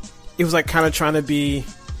like kind of trying to be.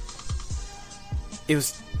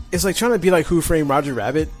 It's like trying to be like Who Framed Roger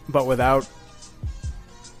Rabbit, but without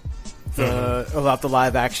the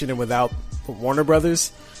live action and without Warner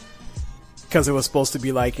Brothers. Because it was supposed to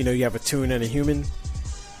be like, you know, you have a toon and a human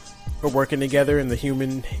are working together, and the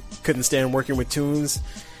human couldn't stand working with toons.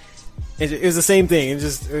 It was the same thing.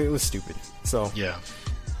 It was stupid. So yeah,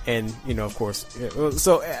 and you know, of course,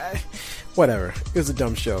 so whatever. It was a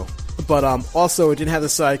dumb show. But also, it didn't have the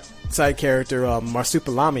side character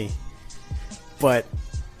Marsupilami. But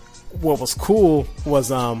what was cool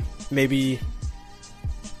was maybe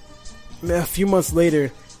a few months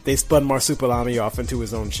later they spun Marsupilami off into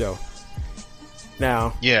his own show.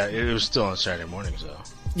 Now, yeah, it was still on Saturday mornings though.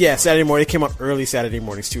 Yeah, Saturday morning. It came on early Saturday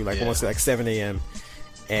mornings too, like almost like 7 a.m.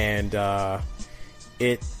 And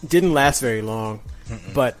it didn't last very long,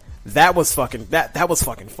 but that was fucking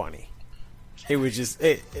funny. It was just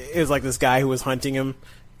it was like this guy who was hunting him.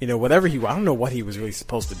 You know, whatever I don't know what he was really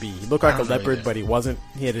supposed to be. He looked like a leopard, but he wasn't.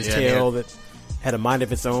 He had his tail that had a mind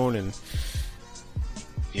of its own, and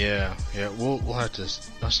we'll have to.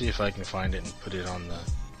 I'll see if I can find it and put it on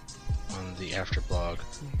the after blog,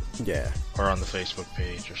 or on the Facebook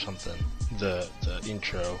page or something. The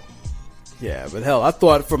intro. Yeah, but hell, I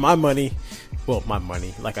thought for my money,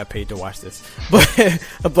 like I paid to watch this,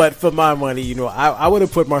 but for my money, you know, I would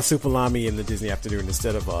have put Marsupilami in the Disney Afternoon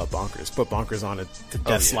instead of Bonkers. Put Bonkers on the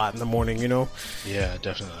death slot in the morning, you know? Yeah,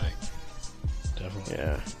 definitely.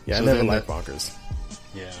 Yeah, so I never liked Bonkers.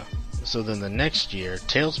 Yeah. So then the next year,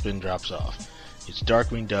 Tailspin drops off. It's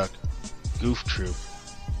Darkwing Duck, Goof Troop,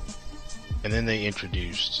 and then they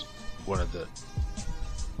introduced one of the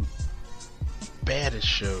baddest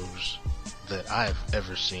shows that I've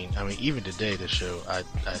ever seen. I mean, even today, the show I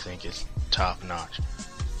think is top notch,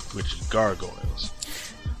 which is Gargoyles.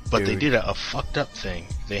 But they did a fucked up thing.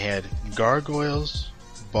 They had Gargoyles,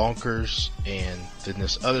 Bonkers, and then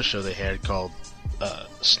this other show they had called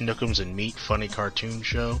Snookums and Meat Funny Cartoon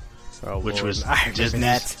Show, which was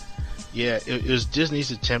Disney's. Yeah, it was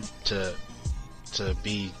Disney's attempt to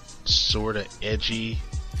be sort of edgy,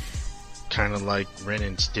 kind of like Ren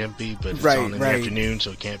and Stimpy, but it's on in the afternoon,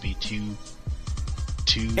 so it can't be too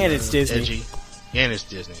and it's Disney. Edgy. And it's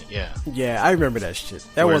Disney, yeah. Yeah, I remember that shit.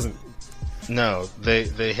 That wasn't... No,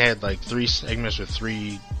 they had like 3 segments with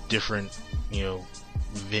 3 different, you know,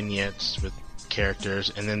 vignettes with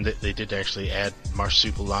characters, and then they did actually add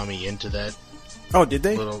Marsupilami into that. Oh, did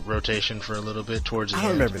they? Little rotation for a little bit towards the end. I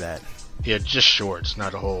don't remember that. Yeah, just shorts,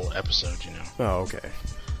 not a whole episode, you know. Oh, okay.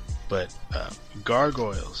 But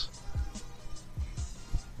Gargoyles,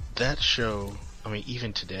 that show, I mean,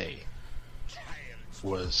 even today,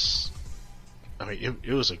 was, I mean,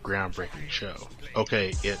 it was a groundbreaking show.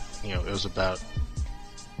 Okay, it was about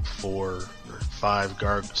 4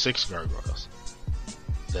 or 6 gargoyles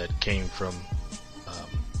that came from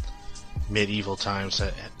medieval times,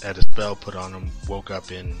 had a spell put on them, woke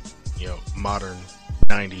up in, you know, modern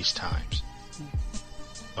 90s times.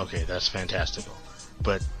 Okay, that's fantastical.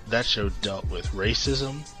 But that show dealt with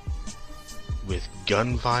racism, with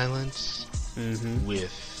gun violence,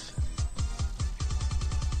 with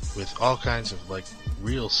all kinds of like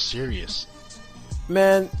real serious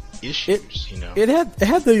issues. You know, it had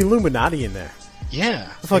the Illuminati in there.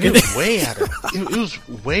 Yeah, it was way out of it was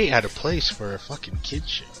way out of place for a fucking kids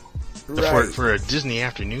show, for a Disney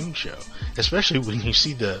afternoon show, especially when you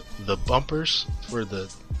see the bumpers for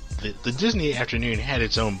the Disney afternoon had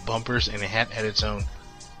its own bumpers, and it had its own,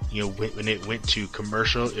 you know, when it went to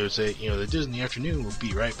commercial, it would say, you know, the Disney afternoon will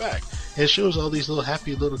be right back. And it shows all these little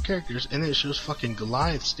happy little characters, and then it shows fucking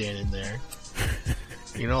Goliath standing there,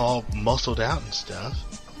 you know, all muscled out and stuff.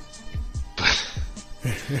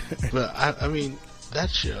 But I mean, that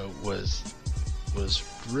show was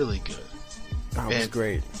really good. That was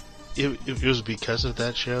great. It was because of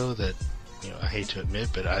that show that, you know, I hate to admit,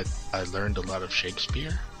 but I learned a lot of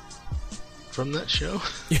Shakespeare from that show.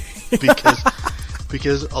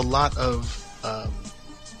 because a lot of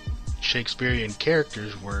Shakespearean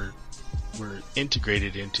characters were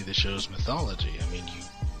integrated into the show's mythology. I mean, you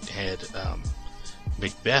had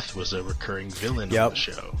Macbeth was a recurring villain on the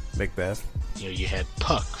show. Macbeth. You know, you had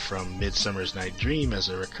Puck from Midsummer's Night Dream as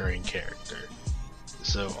a recurring character.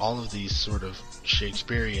 So all of these sort of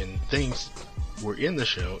Shakespearean things were in the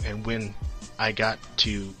show, and when I got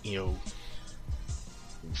to, you know,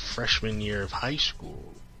 freshman year of high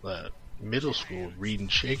school, middle school, reading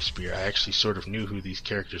Shakespeare, I actually sort of knew who these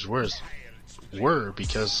characters were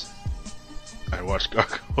because I watched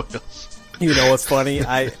Gargoyles. You know what's funny?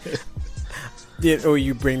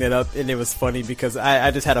 You bring that up, and it was funny because I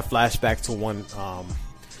just had a flashback to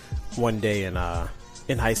one day in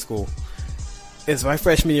high school. It's my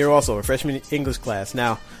freshman year, also a freshman English class.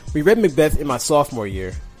 Now we read Macbeth in my sophomore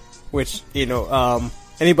year, which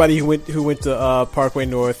anybody who went to Parkway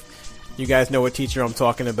North, you guys know what teacher I'm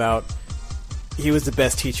talking about. He was the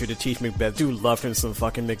best teacher to teach Macbeth. Dude loved him some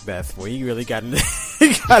fucking Macbeth. Boy, he really got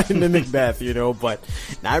into Macbeth, But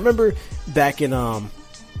now I remember back in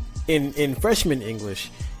freshman English,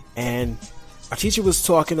 and our teacher was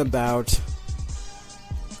talking about,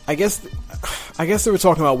 I guess they were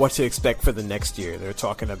talking about what to expect for the next year. They were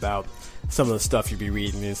talking about some of the stuff you'd be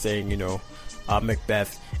reading and saying,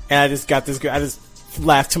 Macbeth. And I just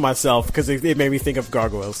laughed to myself because it made me think of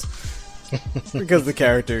Gargoyles. Because the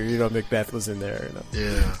character, Macbeth was in there.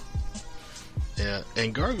 Yeah.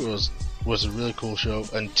 And Gargoyles was a really cool show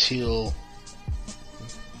until,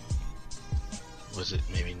 was it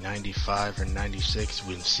maybe 95 or 96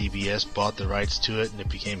 when CBS bought the rights to it and it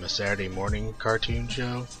became a Saturday morning cartoon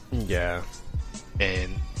show. Yeah.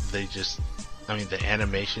 And the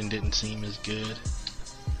animation didn't seem as good.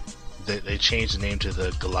 They changed the name to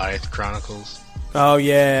the Goliath Chronicles. Oh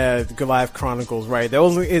yeah, Goliath Chronicles, right? It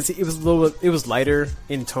was lighter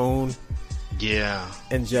in tone. Yeah.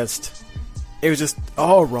 And it was just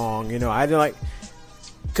all wrong, I didn't like,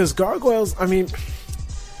 because Gargoyles, I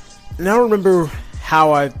don't remember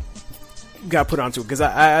how I got put onto it, because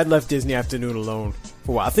I left Disney Afternoon alone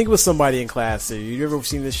for a while. I think it was somebody in class said, "You ever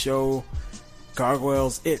seen this show,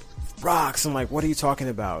 Gargoyles? It rocks." I'm like, "What are you talking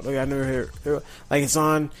about?" Like, I never heard, like, it's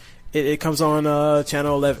on. It comes on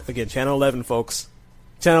Channel 11 again. Channel 11, folks.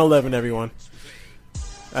 Channel 11, everyone.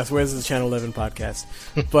 I swear this is a Channel 11 podcast.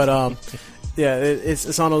 But yeah,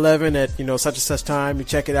 it's on 11 at such and such time. You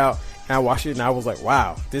check it out, and I watched it, and I was like,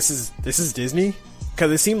 "Wow, this is Disney." Because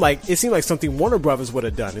it seemed like something Warner Brothers would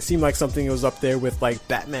have done. It seemed like something that was up there with like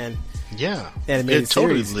Batman. Yeah, animated it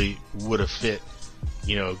totally series. would have fit.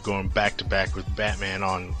 Going back to back with Batman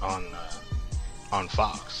on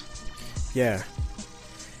Fox. Yeah.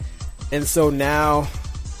 And so now,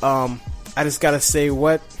 I just gotta say,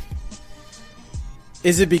 what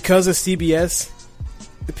is it because of CBS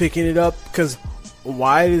picking it up? Because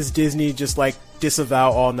why does Disney just like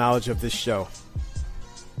disavow all knowledge of this show?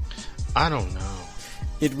 I don't know.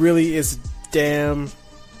 It really is damn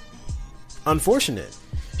unfortunate.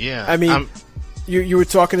 Yeah, you were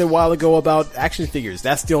talking a while ago about action figures.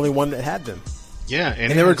 That's the only one that had them. Yeah,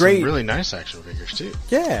 and they were great. Some really nice action figures too.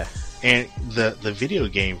 Yeah. And the video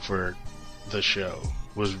game for the show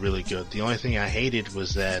was really good. The only thing I hated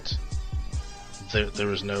was that there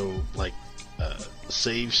was no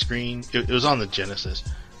save screen. It was on the Genesis.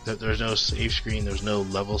 There was no save screen. There was no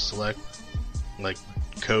level select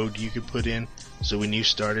code you could put in. So when you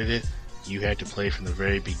started it, you had to play from the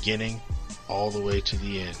very beginning all the way to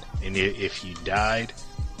the end. And if you died,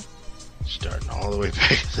 starting all the way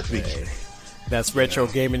back to the beginning. That's retro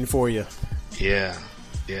gaming for you. Yeah,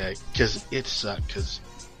 because it sucked. Because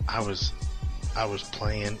I was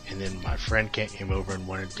playing, and then my friend came over and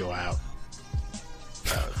wanted to go out,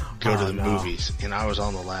 go to the movies, and I was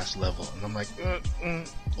on the last level, and I'm like,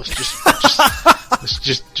 let's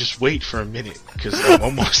just wait for a minute, because I'm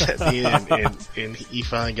almost at the end, and he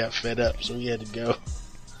finally got fed up, so he had to go,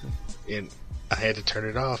 and I had to turn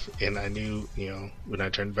it off, and I knew, when I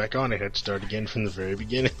turned it back on, it had to start again from the very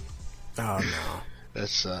beginning. Oh no, that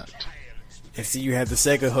sucked. And see, you had the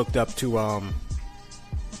Sega hooked up to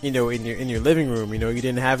in your living room. You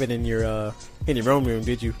didn't have it in your own room,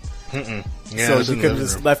 did you? Mm-mm. Yeah, so you could have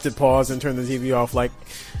just left it paused and turned the TV off. Like,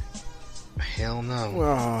 hell no.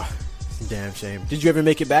 Oh, damn shame. Did you ever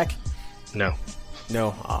make it back? No.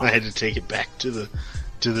 Oh. I had to take it back to the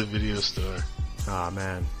video store. Oh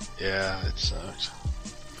man. Yeah, it sucked.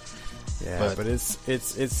 Yeah, but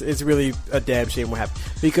it's really a damn shame what happened,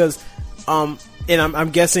 because and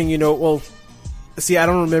I'm guessing, see, I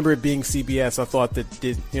don't remember it being CBS. I thought that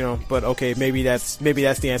but okay, maybe that's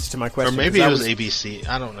the answer to my question. Or maybe it was ABC.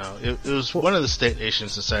 I don't know. It was one of the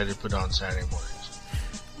stations decided to put on Saturday mornings.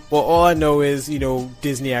 Well, all I know is,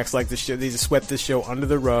 Disney acts like the show. They just swept this show under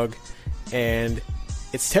the rug, and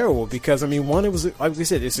it's terrible because, one, it was, like we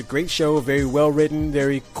said, it's a great show, very well written,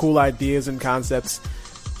 very cool ideas and concepts,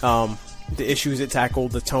 the issues it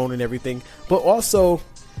tackled, the tone and everything. But also,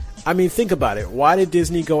 think about it. Why did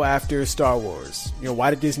Disney go after Star Wars? Why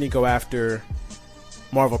did Disney go after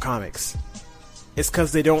Marvel Comics? It's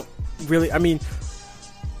because they don't really,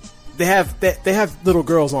 they have little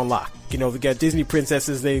girls on lock. You know, they got Disney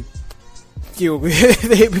princesses. They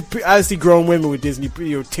I see grown women with Disney,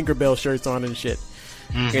 Tinkerbell shirts on and shit.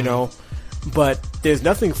 Mm-hmm. You know, but there's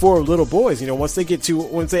nothing for little boys. You know, once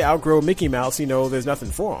they outgrow Mickey Mouse, there's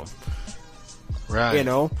nothing for them. Right. You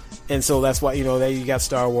know, and so that's why you got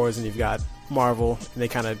Star Wars and you've got Marvel, and they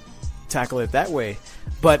kind of tackle it that way.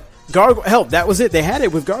 But that was it. They had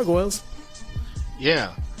it with Gargoyles.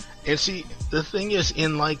 Yeah, and see, the thing is,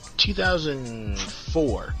 in like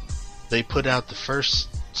 2004, they put out the first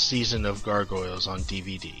season of Gargoyles on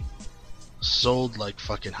DVD. Sold like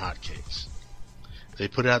fucking hotcakes. They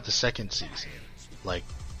put out the second season like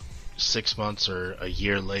 6 months or a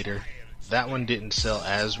year later. That one didn't sell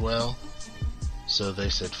as well, so they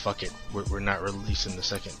said, fuck it, we're not releasing the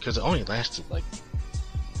second, because it only lasted like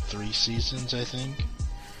 3 seasons, I think.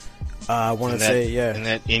 I want to say, yeah. And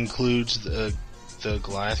that includes the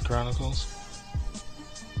Goliath Chronicles.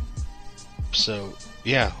 So,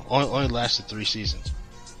 yeah, only lasted 3 seasons.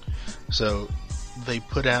 So, they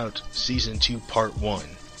put out Season 2 Part 1,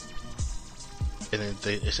 and then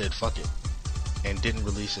they said, fuck it, and didn't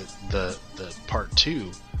release it, the Part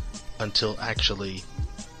 2, until actually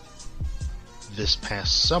this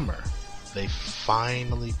past summer. They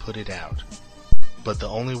finally put it out. But the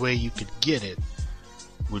only way you could get it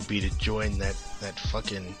would be to join that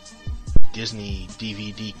fucking Disney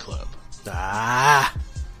DVD club.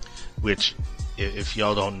 Which, if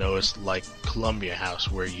y'all don't know, is like Columbia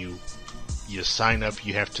House, where you sign up,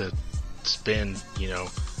 you have to spend,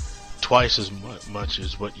 twice as much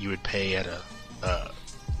as what you would pay at a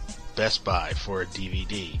Best Buy for a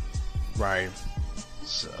DVD. Right.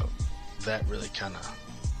 So, that really kind of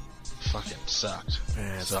fucking sucked.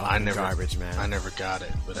 Man, so I never garbage, man. I never got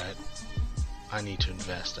it, but I need to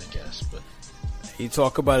invest, I guess. But you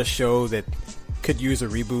talk about a show that could use a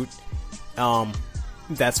reboot.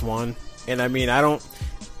 That's one. And I mean, and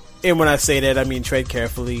when I say that, I mean tread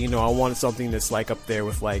carefully. I want something that's like up there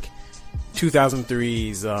with like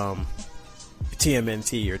 2003's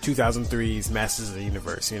TMNT or 2003's Masters of the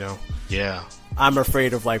Universe. Yeah. I'm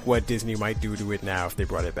afraid of like what Disney might do to it now if they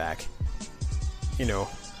brought it back.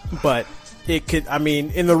 But it could. I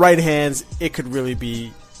mean, in the right hands, it could really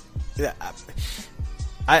be.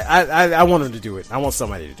 I want them to do it. I want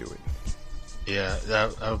somebody to do it. Yeah,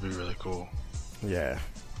 that would be really cool. Yeah.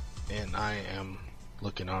 And I am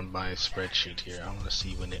looking on my spreadsheet here. I want to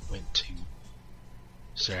see when it went to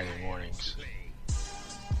Saturday mornings.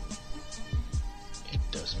 It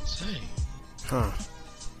doesn't say. Huh.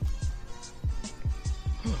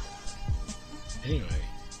 Anyway.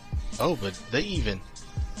 Oh, but they even...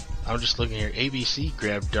 I'm just looking here. ABC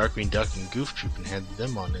grabbed Darkwing Duck and Goof Troop and had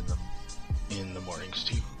them on in the mornings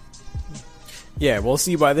too. Yeah, well,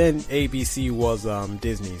 see, by then ABC was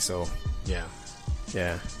Disney, so yeah.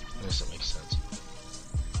 I guess that makes sense.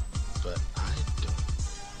 But I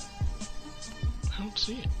don't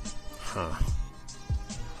see it. Huh.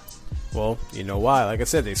 Well, you know why? Like I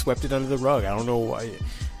said, they swept it under the rug. I don't know why.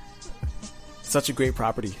 Such a great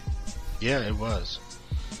property. Yeah, it was.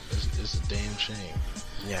 It's a damn shame.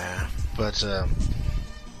 Yeah. But,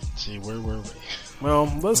 see, where were we?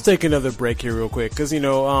 Well, let's take another break here real quick, because, we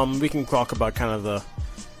can talk about kind of the,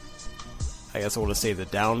 I guess I want to say the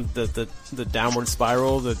downward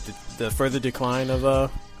spiral, the further decline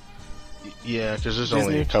of, yeah, because there's Disney.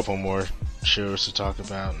 Only a couple more shows to talk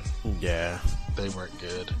about. Yeah. They weren't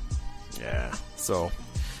good. Yeah. So,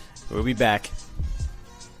 we'll be back.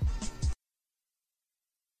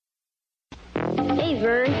 Hey,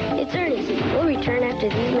 Vern, it's Ernest. We'll return after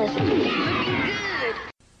these messages.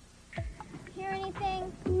 Hear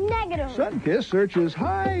anything? Negative. Sunkist searches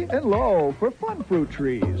high and low for fun fruit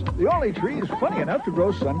trees. The only trees funny enough to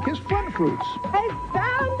grow Sunkist fun fruits. I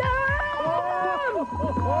found them!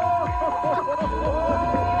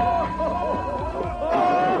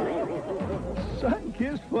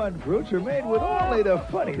 Sunkist fun fruits are made with only the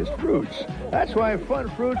funniest fruits. That's why fun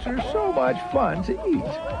fruits are so much fun to eat.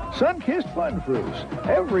 Sunkist fun fruits.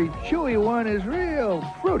 Every chewy one is real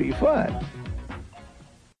fruity fun.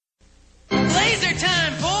 Laser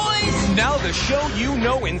time, boys! Now the show you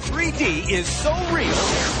know in 3D is so real,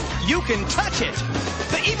 you can touch it.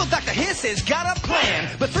 The evil Dr. Hiss has got a plan,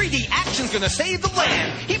 but 3D action's gonna save the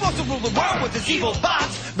land. He wants to rule the world with his evil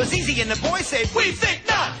bots, but ZZ and the boys say, we think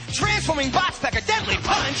not! Transforming bots pack a deadly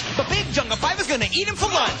punch, but Big Jungle Fiver's gonna eat him for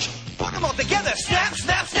lunch. Put them all together, snap,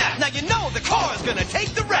 snap, snap. Now you know the car is gonna take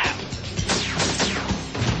the rap.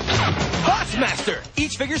 Bots Master!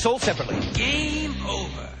 Each figure sold separately. Game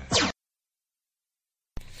over.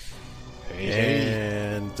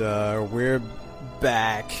 And we're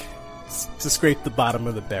back to scrape the bottom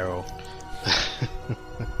of the barrel.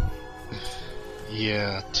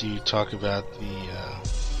 Yeah, to talk about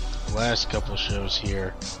the last couple shows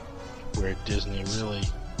here where Disney really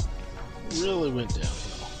went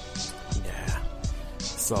downhill. Yeah.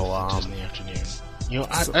 So, Disney Afternoon. You know,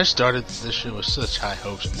 I started this show with such high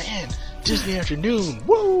hopes. Man, Disney Afternoon,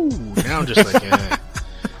 woo! Now I'm just like,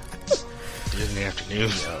 Disney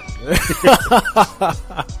Afternoon.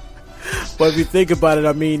 But if you think about it,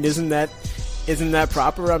 I mean, isn't that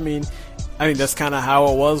proper? I mean, that's kind of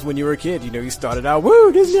how it was when you were a kid. You know, you started out,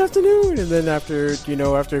 woo, Disney Afternoon, and then after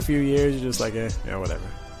a few years, you're just like, whatever.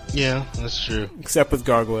 Yeah, that's true. Except with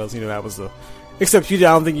Gargoyles, that was except I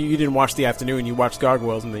don't think you didn't watch the Afternoon. You watched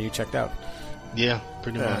Gargoyles, and then you checked out. Yeah,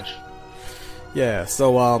 pretty much. Yeah.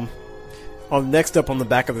 So, next up on the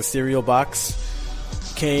back of the cereal box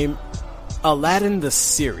came Aladdin the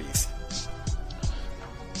series,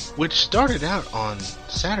 which started out on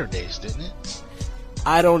Saturdays, didn't it?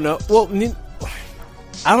 I don't know. Well,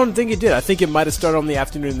 I don't think it did. I think it might have started on the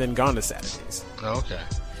afternoon and then gone to Saturdays. Oh, okay.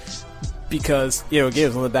 Because, again, it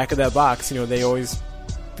was on the back of that box. They always,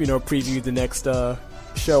 preview the next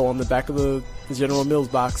show on the back of the General Mills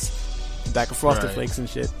box, the back of Frosted Flakes and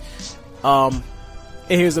shit. And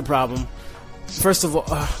here's the problem. First of all,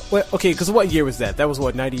 because what year was that? That was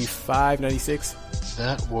what, 95, 96?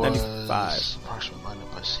 That was 95. Partial lined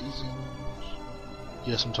up by seasons.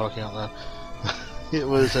 Yes, I'm talking out loud. It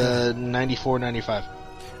was 94, 95.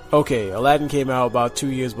 Okay, Aladdin came out about 2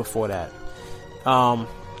 years before that. I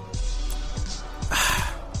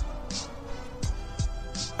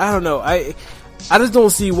don't know. I just don't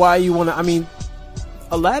see why you want to. I mean,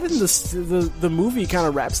 Aladdin, the movie kind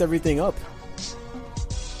of wraps everything up.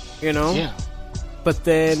 Yeah. But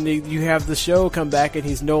then you have the show come back, and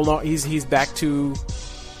he's no longer. He's back to.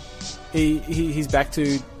 He's back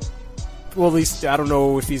to. Well, at least I don't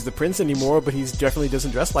know if he's the prince anymore, but he definitely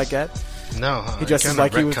doesn't dress like that. No, he dresses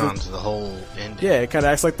like he was the whole ending. Yeah, it kind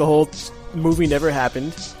of acts like the whole movie never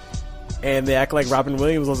happened, and they act like Robin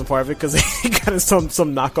Williams wasn't part of it because they got some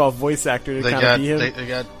knockoff voice actor to kind of be him. They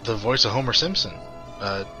got the voice of Homer Simpson,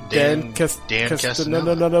 Dan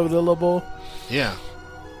Castellaneta.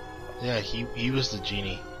 Yeah, he was the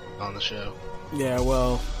genie on the show. Yeah,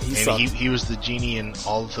 well, he was the genie in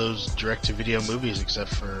all of those direct-to-video movies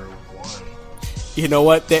except for one. You know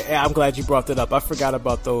what? I'm glad you brought that up. I forgot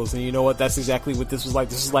about those, and you know what? That's exactly what this was like.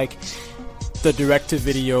 This is like the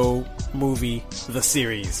direct-to-video movie, the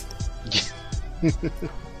series. And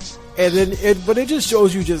then, but it just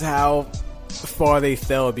shows you just how far they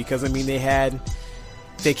fell, because I mean, they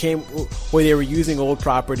came where they were using old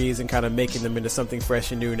properties and kind of making them into something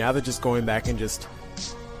fresh and new. Now they're just going back and just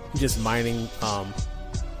mining, a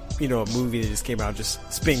movie that just came out, just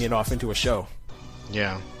spinning it off into a show.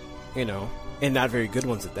 Yeah. And not very good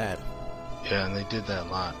ones at that. Yeah, and they did that a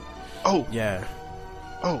lot. Oh! Yeah.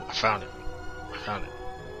 Oh, I found it.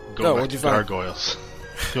 What'd you find? Gargoyles.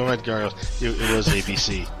 Going back to Gargoyles. It was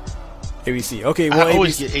ABC. ABC. Okay, well, I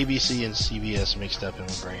always get ABC and CBS mixed up in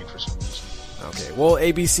my brain for some reason. Okay, well,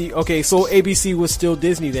 ABC. Okay, so ABC was still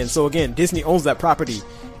Disney then. So again, Disney owns that property,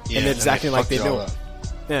 and it's acting like they don't.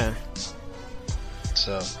 Yeah.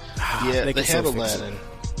 So, yeah, they had Aladdin,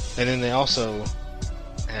 and then they also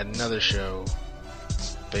had another show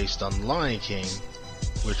based on Lion King,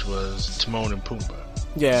 which was Timon and Pumbaa.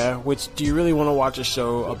 Yeah, which, do you really want to watch a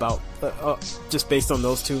show about just based on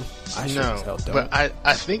those two? No, but I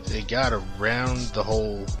think they got around the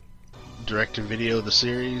whole direct-to-video, the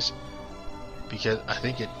series, because I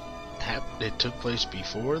think it took place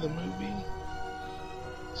before the movie,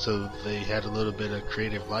 so they had a little bit of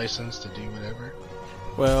creative license to do whatever.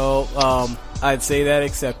 Well, I'd say that,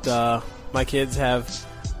 except my kids have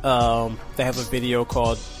they have a video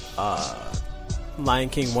called Lion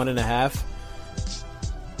King 1.5.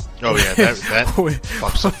 Oh yeah, that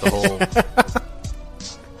pops up the whole.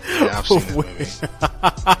 Yeah, I've seen that movie.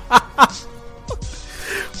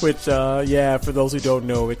 Which, for those who don't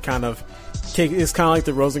know, it's kind of like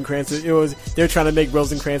the Rosencrantz. They're trying to make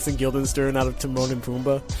Rosencrantz and Guildenstern out of Timon and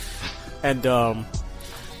Pumbaa, and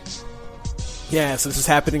so this is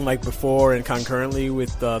happening like before and concurrently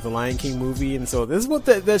with the Lion King movie, and so this is what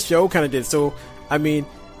that show kind of did. So, I mean,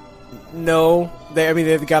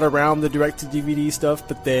 they got around the direct-to-DVD stuff,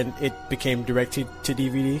 but then it became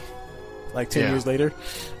direct-to-DVD like 10 years later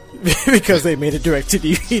because they made a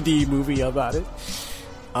direct-to-DVD movie about it.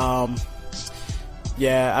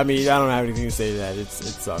 Yeah, I mean, I don't have anything to say to that. It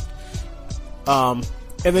sucked. And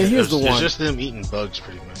then here's the one. It's just them eating bugs,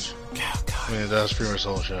 pretty much. Oh, God. I mean, that was pretty much the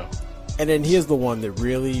whole show. And then here's the one that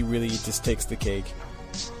really, really just takes the cake.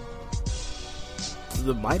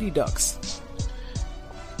 The Mighty Ducks.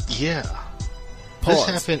 Yeah. Pause. This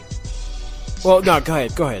happened. Well, no, go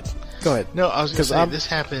ahead. Go ahead. No, I was going to say, this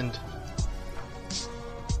happened...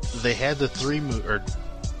 They had the 2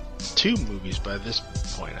 movies by this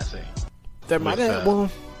point, I think. There might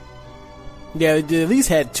have... yeah, they at least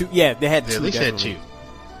had 2. Yeah, they had 2. They at least definitely.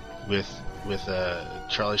 had 2. With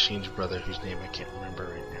Charlie Sheen's brother, whose name I can't remember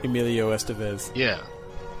right now. Emilio Estevez. Yeah.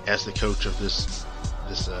 As the coach of this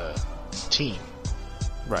team.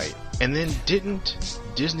 Right. And then didn't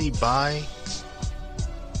Disney buy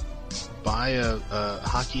a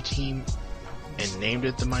hockey team and named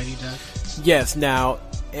it the Mighty Ducks? Yes. Now,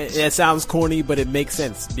 it sounds corny, but it makes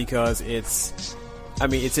sense because it's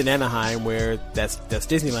in Anaheim, where that's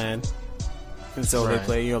Disneyland, and so they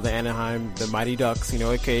play, the Anaheim, the Mighty Ducks.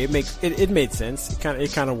 Okay, it made sense.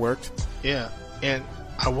 It kind of worked. Yeah, and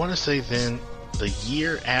I want to say then the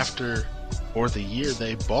year after, or the year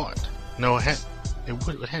they bought. No, it had to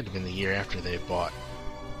have been the year after they bought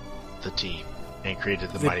the team and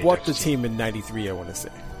created the Mighty Ducks. They bought the team in '93, I want to say.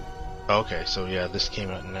 Okay, so yeah, this came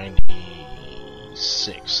out in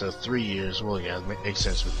 '96, so 3 years. Well, yeah, it makes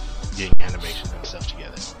sense with getting animation and stuff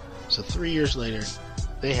together. So 3 years later,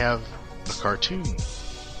 they have a cartoon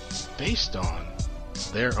based on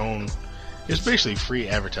their own. It's basically free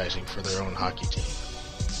advertising for their own hockey team,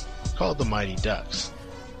 called the Mighty Ducks.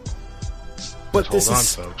 But hold on,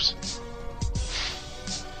 folks.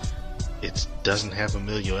 It doesn't have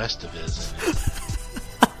Emilio Estevez in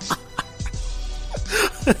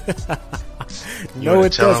it. No,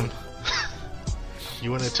 it doesn't.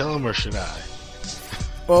 You want to tell him, or should I?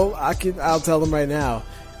 Well, I'll tell them right now.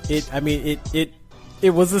 It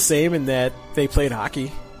was the same in that they played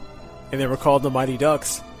hockey, and they were called the Mighty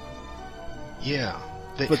Ducks. Yeah,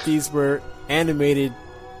 but these were animated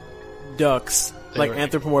ducks,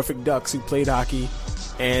 anthropomorphic ducks who played hockey,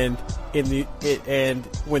 and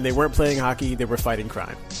when they weren't playing hockey, they were fighting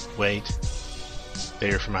crime. Wait,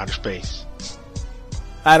 they were from outer space.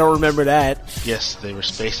 I don't remember that. Yes, they were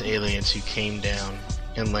space aliens who came down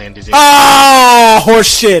and landed in... Oh,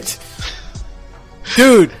 horseshit!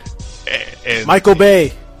 Dude! And Michael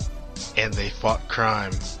Bay. And they fought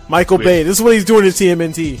crime. Michael Bay. This is what he's doing to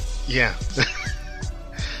TMNT. Yeah.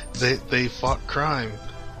 They fought crime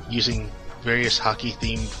using various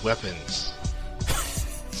hockey-themed weapons.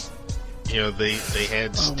 They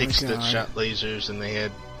had sticks that shot lasers, and they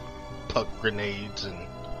had puck grenades, and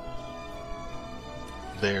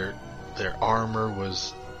their armor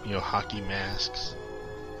was, hockey masks.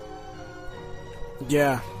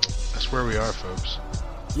 Yeah. That's where we are, folks.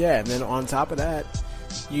 Yeah, and then on top of that,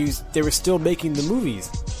 they were still making the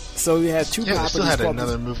movies. So you had 2 properties. They still had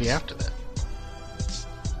another movie after that.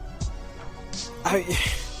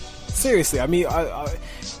 Seriously,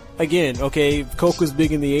 again, okay, Coke was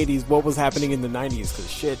big in the 80s. What was happening in the 90s?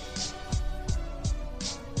 Because shit.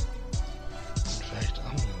 In fact,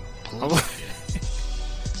 I'm going to pull it up here.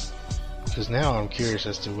 Because now I'm curious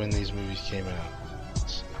as to when these movies came out.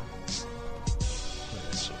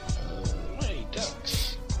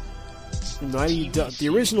 Mighty Ducks. The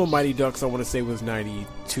original Mighty Ducks, I want to say, was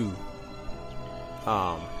 92.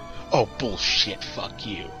 Oh, bullshit. Fuck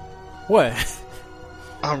you. What?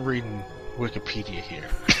 I'm reading Wikipedia here.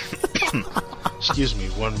 Excuse me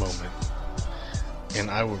one moment, and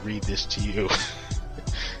I will read this to you.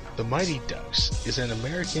 The Mighty Ducks is an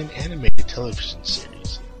American animated television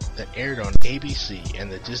series that aired on ABC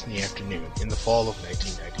and the Disney Afternoon in the fall of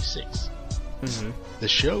 1996. Mm-hmm. The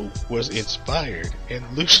show was inspired and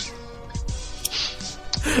loosely...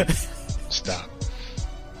 Stop.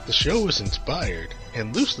 The show was inspired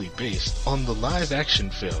and loosely based on the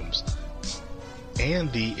live-action films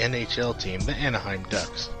and the NHL team, the Anaheim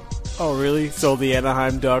Ducks. Oh, really? So the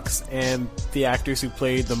Anaheim Ducks and the actors who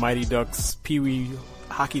played the Mighty Ducks Pee-wee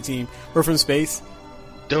hockey team were from space?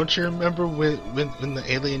 Don't you remember when the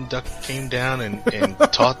alien duck came down and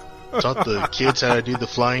taught the kids how to do the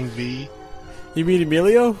flying V? You mean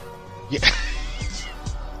Emilio? Yeah.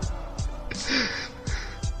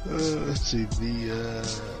 Let's see,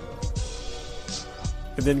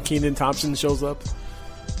 and then Kenan Thompson shows up.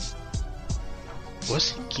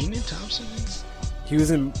 Was he Kenan Thompson? He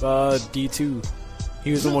was in D2.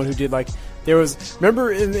 He was the one who did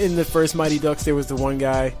remember in the first Mighty Ducks there was the one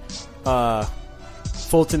guy,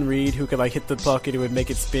 Fulton Reed, who could hit the puck and it would make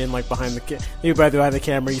it spin behind the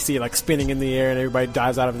camera. You see it spinning in the air and everybody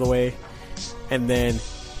dives out of the way. And then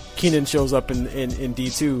Kenan shows up in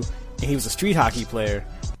D2 and he was a street hockey player.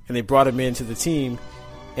 And they brought him into the team,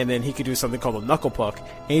 and then he could do something called a knuckle puck.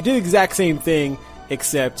 And he did the exact same thing,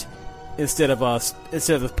 except instead of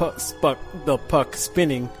the puck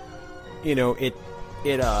spinning, it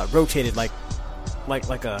rotated like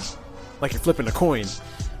you're flipping a coin.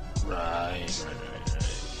 Right.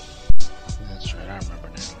 That's right. I remember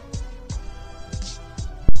now.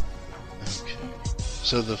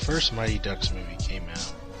 So the first Mighty Ducks movie came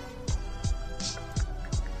out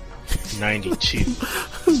 92.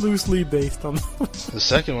 Loosely based on. The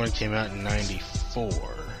second one came out in 94.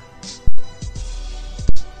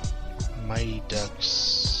 Mighty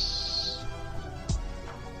Ducks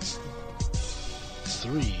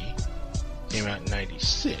 3 came out in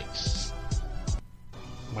 96.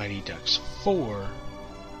 Mighty Ducks 4.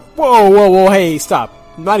 Whoa, hey,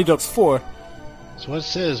 stop. Mighty Ducks 4. So what it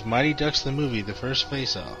says, Mighty Ducks the movie, the first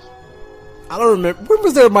face-off. I don't remember. When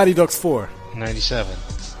was there a Mighty Ducks 4? 97.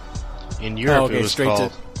 In Europe, okay, it was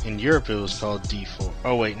called. In Europe, it was called D4.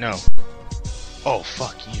 Oh wait, no. Oh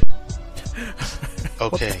fuck you.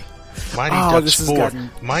 Okay, Mighty Ducks 4.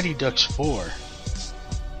 Mighty Ducks 4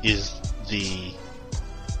 is the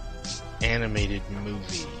animated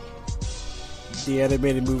movie. The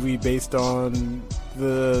animated movie based on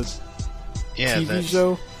the TV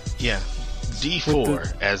show. Yeah,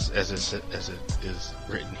 D4 as it is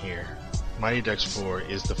written here. Mighty Ducks 4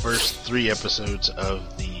 is the first 3 episodes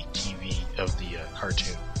of the TV of the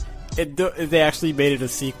cartoon. They actually made it a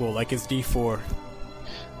sequel, like it's D4.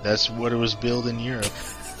 That's what it was billed in Europe.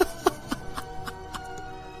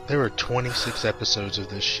 There were 26 episodes of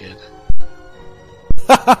this shit.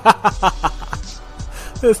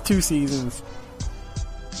 There's 2 seasons.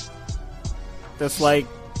 That's like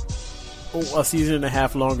a season and a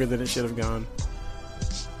half longer than it should have gone.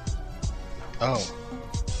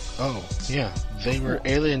 Oh, yeah. They were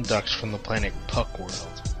alien ducks from the planet Puckworld.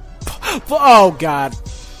 Oh, God.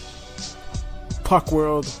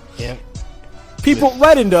 Puckworld. Yep. People,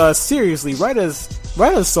 write into us. Seriously, write us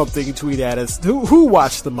something, tweet at us. Who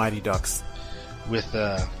watched the Mighty Ducks? With,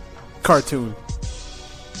 cartoon.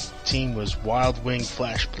 Team was Wild Wing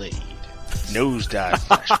Flashblade, Nosedive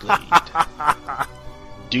Flashblade,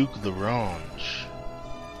 Duke LaRange.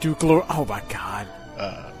 Oh, my God.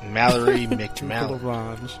 Mallory McMallard.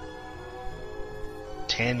 LaRange.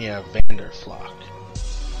 Tanya Vanderflock,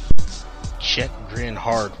 Chet Grin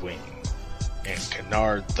Hardwing, and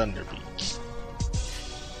Kennard Thunderbeak.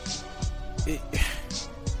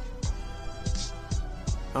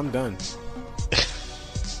 I'm done.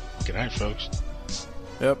 Good night, folks.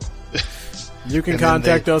 Yep. You can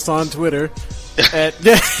contact us on Twitter at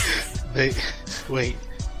they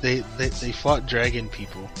fought dragon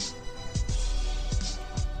people.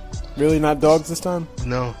 Really, not dogs this time?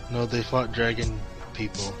 No, they fought dragon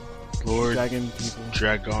people. Lord Dragon people.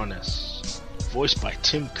 Dragonus, voiced by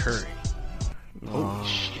Tim Curry. Holy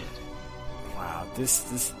shit! Wow,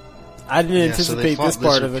 this I didn't anticipate this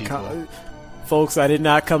part of the folks. I did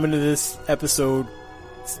not come into this episode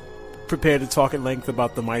prepared to talk at length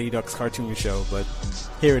about the Mighty Ducks cartoon show, but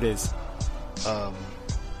here it is.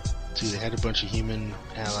 See, they had a bunch of human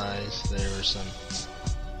allies. There were some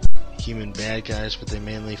human bad guys, but they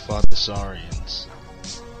mainly fought the Saurians.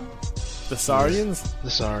 The Saurians? The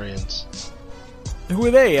Saurians. Who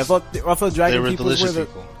are they? I thought dragon people were the lizard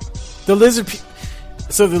people. The lizard people.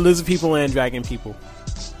 So the lizard people and dragon people.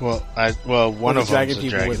 Well, one of them is a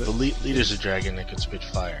dragon. The leader's a dragon that could spit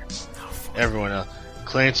fire. Everyone else.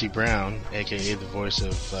 Clancy Brown, aka the voice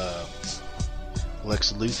of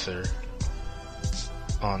Lex Luthor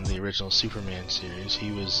on the original Superman series,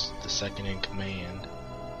 he was the second in command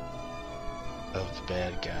of the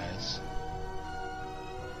bad guys.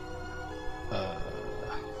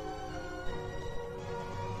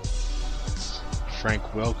 Frank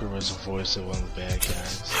Welker was the voice of one of the bad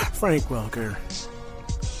guys. Frank Welker.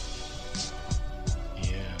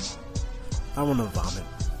 Yeah. I want to vomit.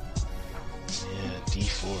 Yeah,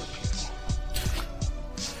 D4 people.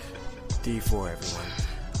 D4 everyone.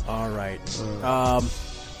 Alright.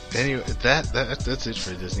 Anyway, that's it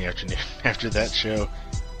for Disney Afternoon. After that show,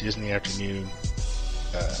 Disney Afternoon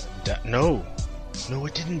no,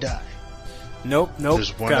 it didn't die. Nope.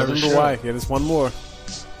 There's one Gotta other remember show. why. Yeah, there's one more.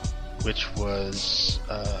 Which was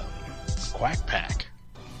Quack Pack.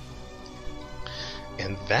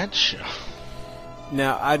 And that show...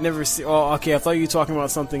 Now, I'd never seen... Oh, okay, I thought you were talking about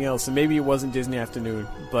something else, and maybe it wasn't Disney Afternoon,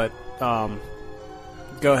 but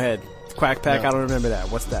go ahead. Quack Pack, no. I don't remember that.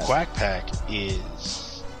 What's that? Quack Pack is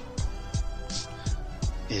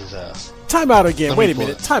Time out again. Wait a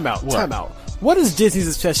minute. Time out. What is Disney's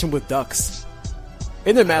obsession with ducks?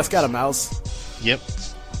 Isn't their mascot a mouse? Yep.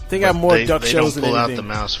 They got more duck shows than anything. They don't pull out the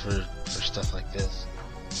mouse for stuff like this.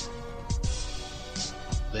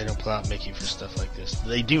 They don't pull out Mickey for stuff like this.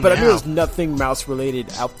 They do now. But I mean, there's nothing mouse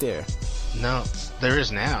related out there. No, there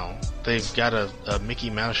is now. They've got a Mickey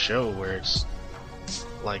Mouse show where it's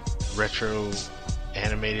like retro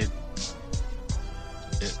animated.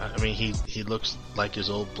 I mean, he looks like his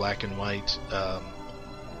old black and white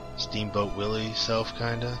Steamboat Willie self,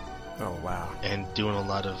 kinda. Oh, wow. And doing a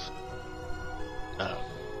lot of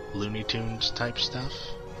Looney Tunes type stuff.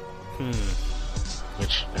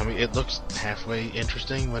 Which, I mean, it looks halfway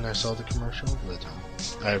interesting when I saw the commercial, but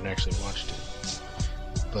I haven't actually watched it.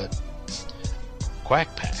 But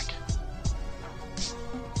Quack Pack.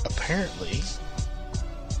 Apparently,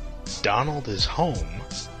 Donald is home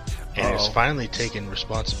and has finally taken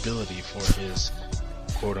responsibility for his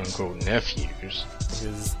quote-unquote nephews.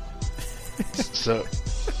 So,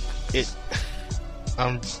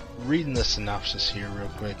 I'm reading the synopsis here real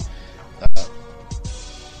quick.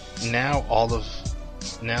 Now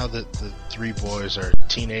that the three boys are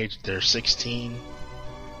teenage, they're 16,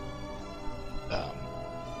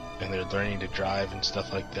 and they're learning to drive and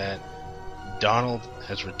stuff like that. Donald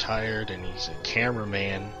has retired, and he's a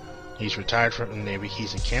cameraman. He's retired from the Navy.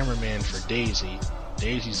 He's a cameraman for Daisy.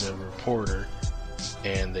 Daisy's a reporter,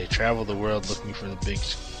 and they travel the world looking for a big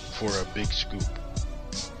scoop.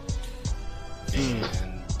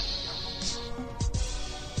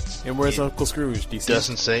 And where's Uncle Scrooge? DC?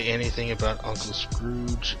 Doesn't say anything about Uncle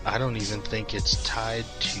Scrooge. I don't even think it's tied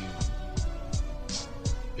to.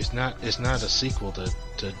 It's not a sequel to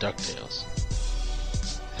DuckTales.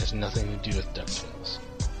 It has nothing to do with DuckTales.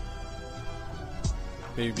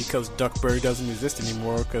 Maybe because Duckburg doesn't exist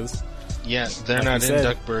anymore. Because they're not in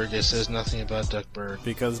Duckburg. It says nothing about Duckburg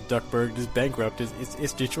because Duckburg is bankrupt.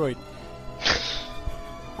 It's Detroit.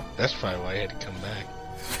 That's probably why he had to come back.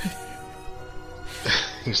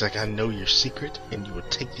 He's like, I know your secret, and you will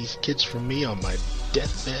take these kids from me on my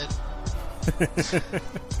deathbed.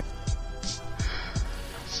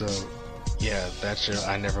 So, yeah, that show,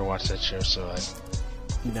 I never watched that show, so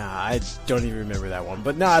I don't even remember that one.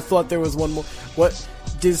 But I thought there was one more.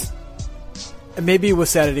 Maybe it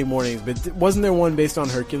was Saturday Mornings, but wasn't there one based on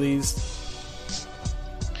Hercules?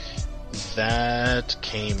 That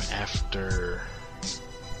came after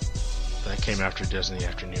Disney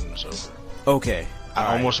Afternoon was over. Okay.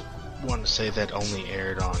 I almost want to say that only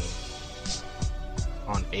aired on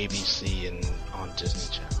ABC and on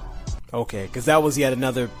Disney Channel. Okay, because that was yet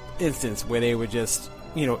another instance where they were just,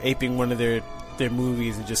 aping one of their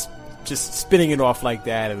movies and just spinning it off like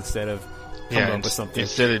that instead of coming up with something.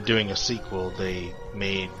 Instead of doing a sequel, they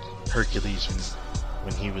made Hercules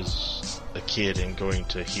when he was a kid and going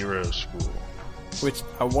to hero school. Which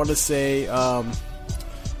I want to say...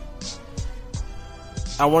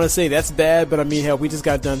 that's bad, but I mean, hell, we just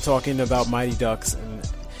got done talking about Mighty Ducks, and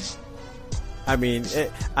I mean,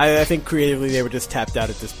 I think creatively they were just tapped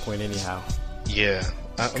out at this point anyhow. Yeah.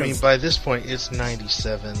 I mean, by this point, it's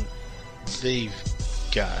 97. They've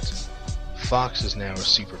got... Fox is now a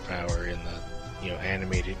superpower in the,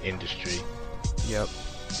 animated industry. Yep.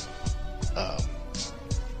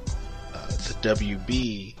 The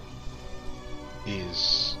WB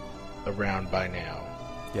is around by now.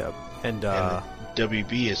 Yep. And the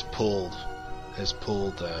WB has pulled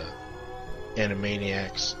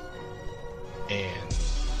Animaniacs and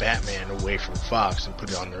Batman away from Fox and put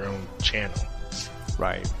it on their own channel.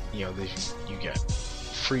 Right. You got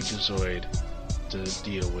Freakazoid to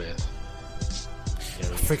deal with.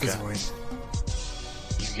 Freakazoid.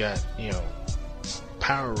 You got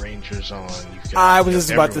Power Rangers on. I was just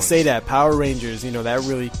about to say that Power Rangers. That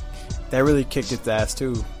really kicked its ass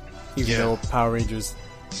too. Even though Power Rangers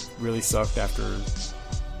really sucked after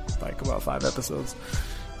about 5 episodes.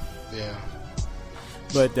 Yeah.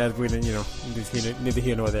 But that neither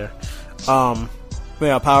here nor there.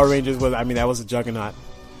 Power Rangers was, that was a juggernaut.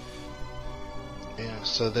 Yeah,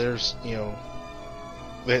 so there's,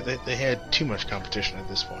 they had too much competition at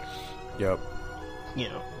this point. Yep.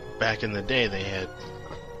 Back in the day they had,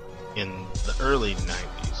 in the early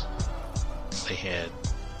 90s, they had,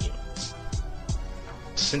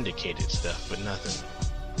 syndicated stuff, but nothing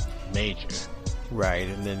major. Right,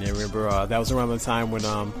 and then I remember that was around the time when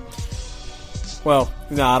I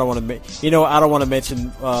don't want to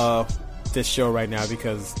mention this show right now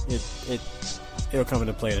because it'll come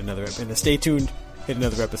into play in another episode. And stay tuned in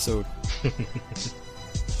another episode.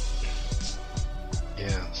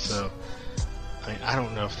 Yeah, so I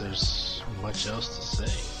don't know if there's much else to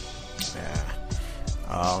say.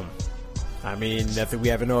 Yeah. Nothing we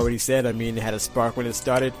haven't already said. It had a spark when it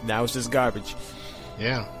started. Now it's just garbage.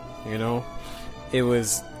 Yeah. It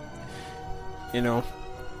was,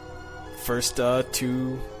 first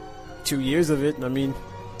 2 years of it.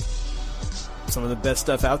 Some of the best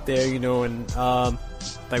stuff out there, and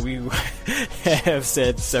like we have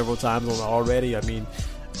said several times already.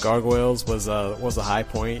 Gargoyles was a high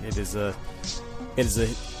point. It is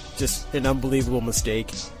just an unbelievable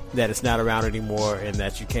mistake that it's not around anymore, and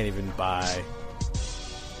that you can't even buy,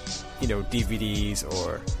 DVDs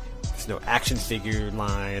or there's no action figure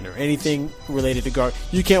line or anything related to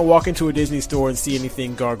you can't walk into a Disney store and see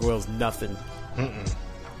anything Gargoyles, nothing.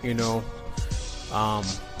 You know,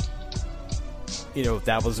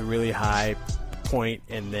 that was a really high point,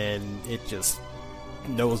 and then it just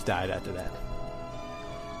nosedived after that.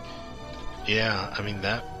 Yeah,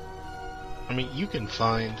 you can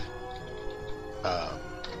find.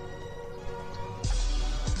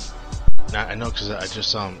 Now I know because I just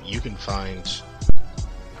saw them. You can find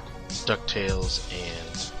DuckTales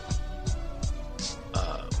and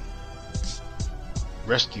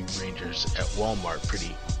Rescue Rangers at Walmart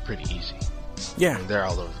pretty easy. Yeah, they're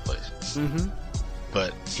all over the place. Mm-hmm.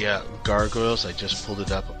 But yeah, Gargoyles. I just pulled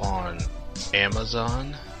it up on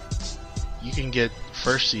Amazon. You can get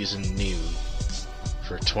first season new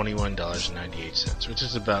for $21.98, which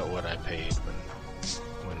is about what I paid when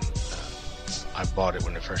I bought it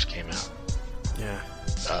when it first came out. Yeah.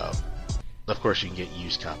 Of course, you can get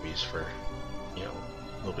used copies for, a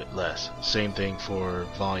little bit less. Same thing for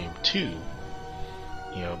Volume 2,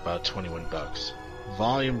 about $21.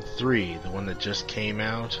 Volume 3, the one that just came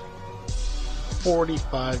out,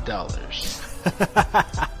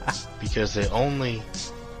 $45. Because they only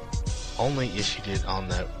issued it on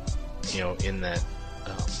that, in that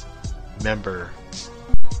member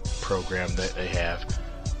program that they have.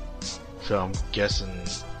 So I'm guessing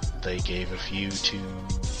they gave a few to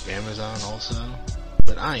Amazon also,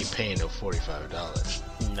 but I ain't paying no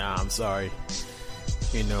 $45. Nah, I'm sorry.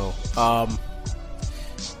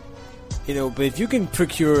 But if you can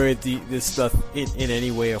procure this stuff in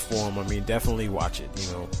any way or form, definitely watch it.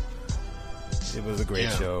 It was a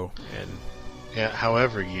great show, and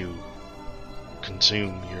however you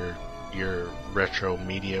consume your retro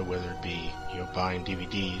media, whether it be buying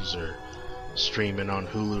DVDs or streaming on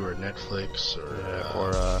Hulu or Netflix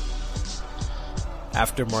or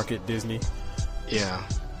aftermarket Disney. Yeah,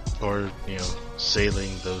 or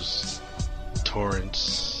sailing those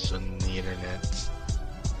torrents on the internet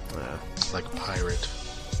like a pirate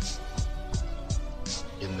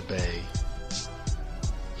in the bay.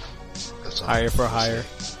 That's all higher for hire.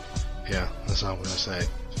 Yeah, that's all I'm gonna say.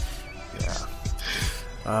 Yeah.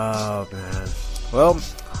 Oh man. Well,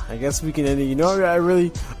 I guess we can end it.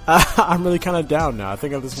 I'm really kind of down now. I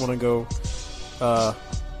think I just want to go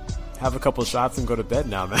have a couple shots and go to bed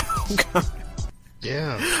now, man.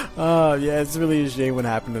 Yeah. Yeah, it's really a shame what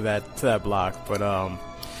happened to that block, but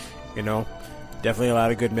definitely a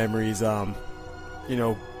lot of good memories. Coming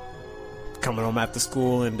home after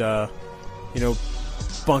school and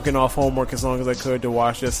bunking off homework as long as I could to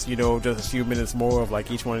watch just a few minutes more of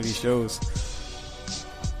like each one of these shows.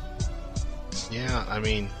 Yeah,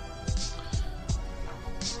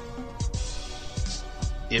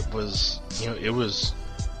 it was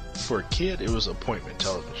for a kid, it was appointment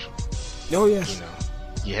television. Oh yeah.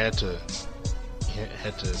 You had to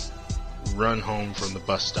run home from the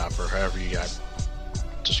bus stop or however you got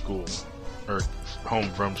to school or home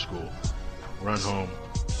from school. Run home,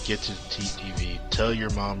 get to TV, tell your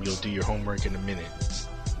mom you'll do your homework in a minute.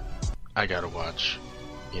 I gotta watch,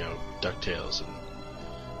 DuckTales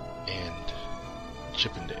and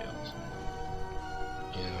Chippendales.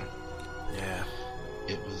 Yeah.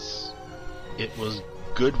 It was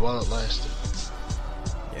good while it lasted.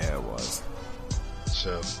 Yeah, it was.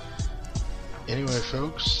 So, anyway,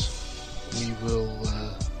 folks, we will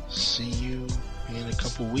see you in a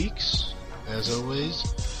couple weeks. As always,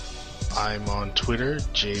 I'm on Twitter,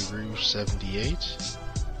 jroo78.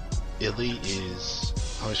 Illy is...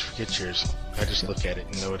 I always forget yours. I just look at it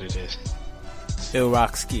and know what it is.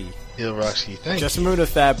 Ilroxki. Ilroxki, thank Just you. remember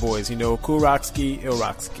the Fat Boys, Kulroxki,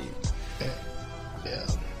 Ilroxki. Yeah.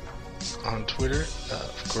 On Twitter,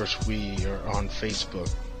 of course, we are on Facebook,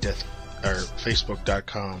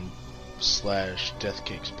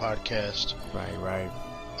 facebook.com/DeathCakesPodcast. Right.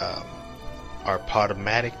 Our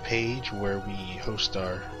Podomatic page, where we host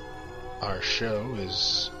our show,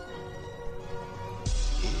 is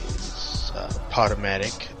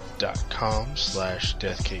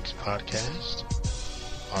podomatic.com/DeathCakesPodcast.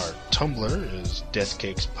 Our Tumblr is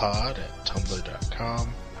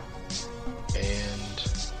deathcakespod@tumblr.com. And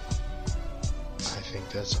I think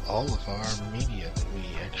that's all of our media that we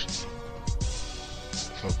actually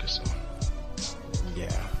focus on.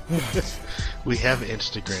 Yeah. We have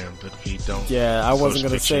Instagram, but we don't. Yeah, I wasn't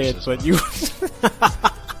going to say it, but you...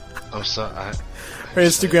 I'm sorry. Her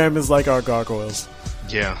Instagram is like our Gargoyles.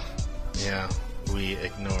 Yeah, we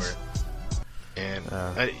ignore it. And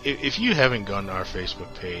if you haven't gone to our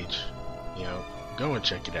Facebook page, go and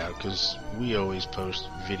check it out, because we always post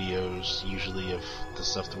videos, usually of the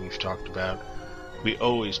stuff that we've talked about. We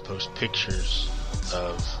always post pictures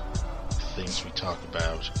of things we talk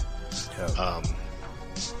about.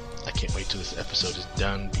 I can't wait till this episode is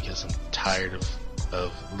done because I'm tired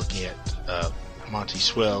of looking at Monty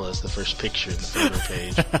Swell as the first picture in the photo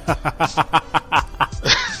page.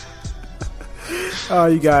 Oh,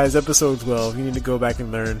 you guys, episode 12. You need to go back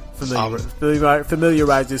and learn,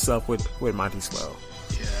 familiarize yourself with Monty Swell.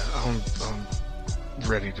 Yeah, I'm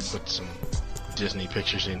ready to put some Disney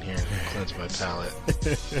pictures in here and cleanse my palate.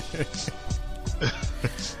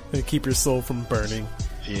 And keep your soul from burning.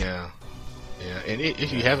 Yeah. And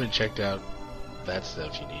if you haven't checked out that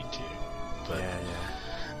stuff, you need to.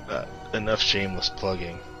 But enough shameless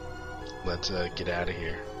plugging. Let's get out of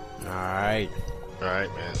here. All right,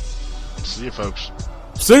 man. See you, folks.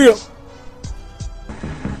 See ya.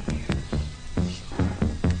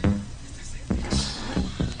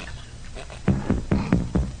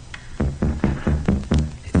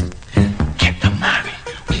 Get the money.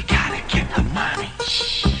 We gotta get the money.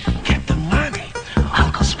 Get the money.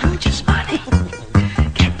 Uncle Scrooge's money.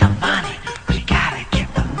 Get the money. We gotta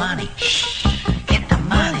get the money. Get the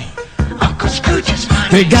money. Uncle Scrooge's money.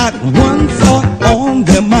 They got one thought on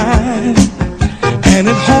their mind, and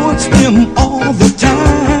it haunts them all the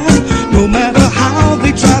time. No matter how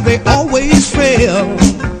they try, they always fail.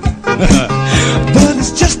 But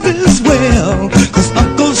it's just as well, 'cause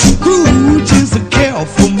Uncle Scrooge is a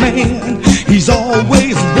careful man. He's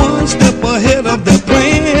always one step ahead of their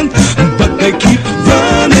plan. But they keep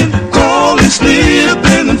running, crawling,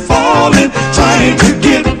 slipping and falling, trying to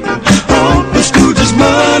get Uncle Scrooge's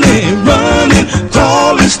money. Running,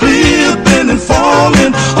 crawling, slipping and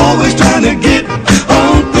falling, always trying to get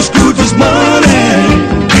Uncle Scrooge's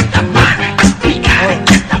money. Get the money. We gotta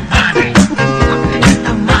get the money. Get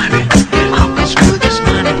the money. Uncle Scrooge's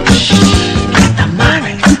money. Get the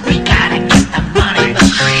money. We gotta get the money.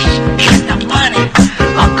 Get the money.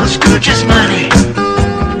 Uncle Scrooge's money.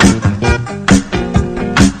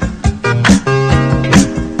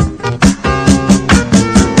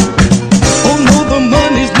 Oh no, the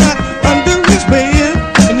money's not under his bed,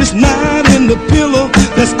 and it's not in the pillow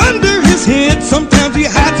that's under his head. Sometimes he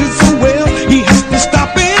hides it so well, he has to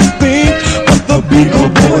stop and think. But the big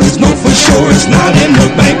old boys know for sure it's not in the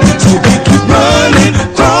bank. So they keep running,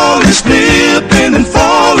 crawling, slipping and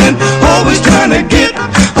falling, always trying to get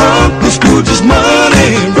Uncle Scrooge's money.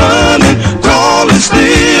 Running, crawling,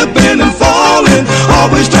 slipping and falling,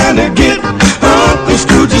 always trying to get Uncle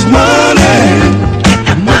Scrooge's money. Get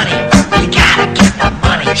the money. We gotta get the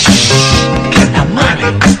money. Get the money.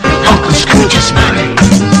 Uncle Scrooge's money.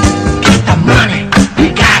 Get the money. We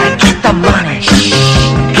gotta get the money.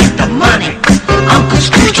 Get the money. Uncle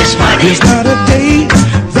Scrooge's money. There's not a day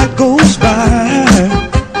that goes by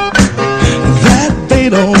that they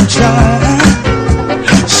don't try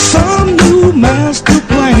some new master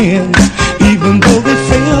plan, even though they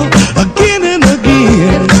fail again and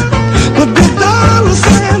again. But the dollar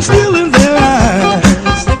sign still in their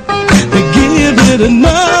eyes, they give it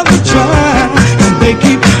another try, and they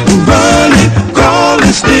keep running,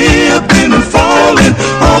 crawling, slipping and falling,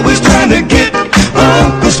 always trying to get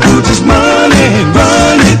Uncle Scrooge's money.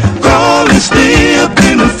 Running, crawling,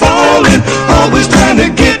 slipping and falling, always trying to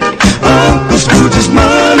get Uncle Scrooge's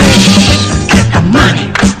money. Get the money.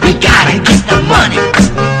 We gotta get the money.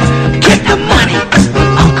 Get the money.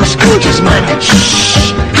 Uncle Scrooge's money.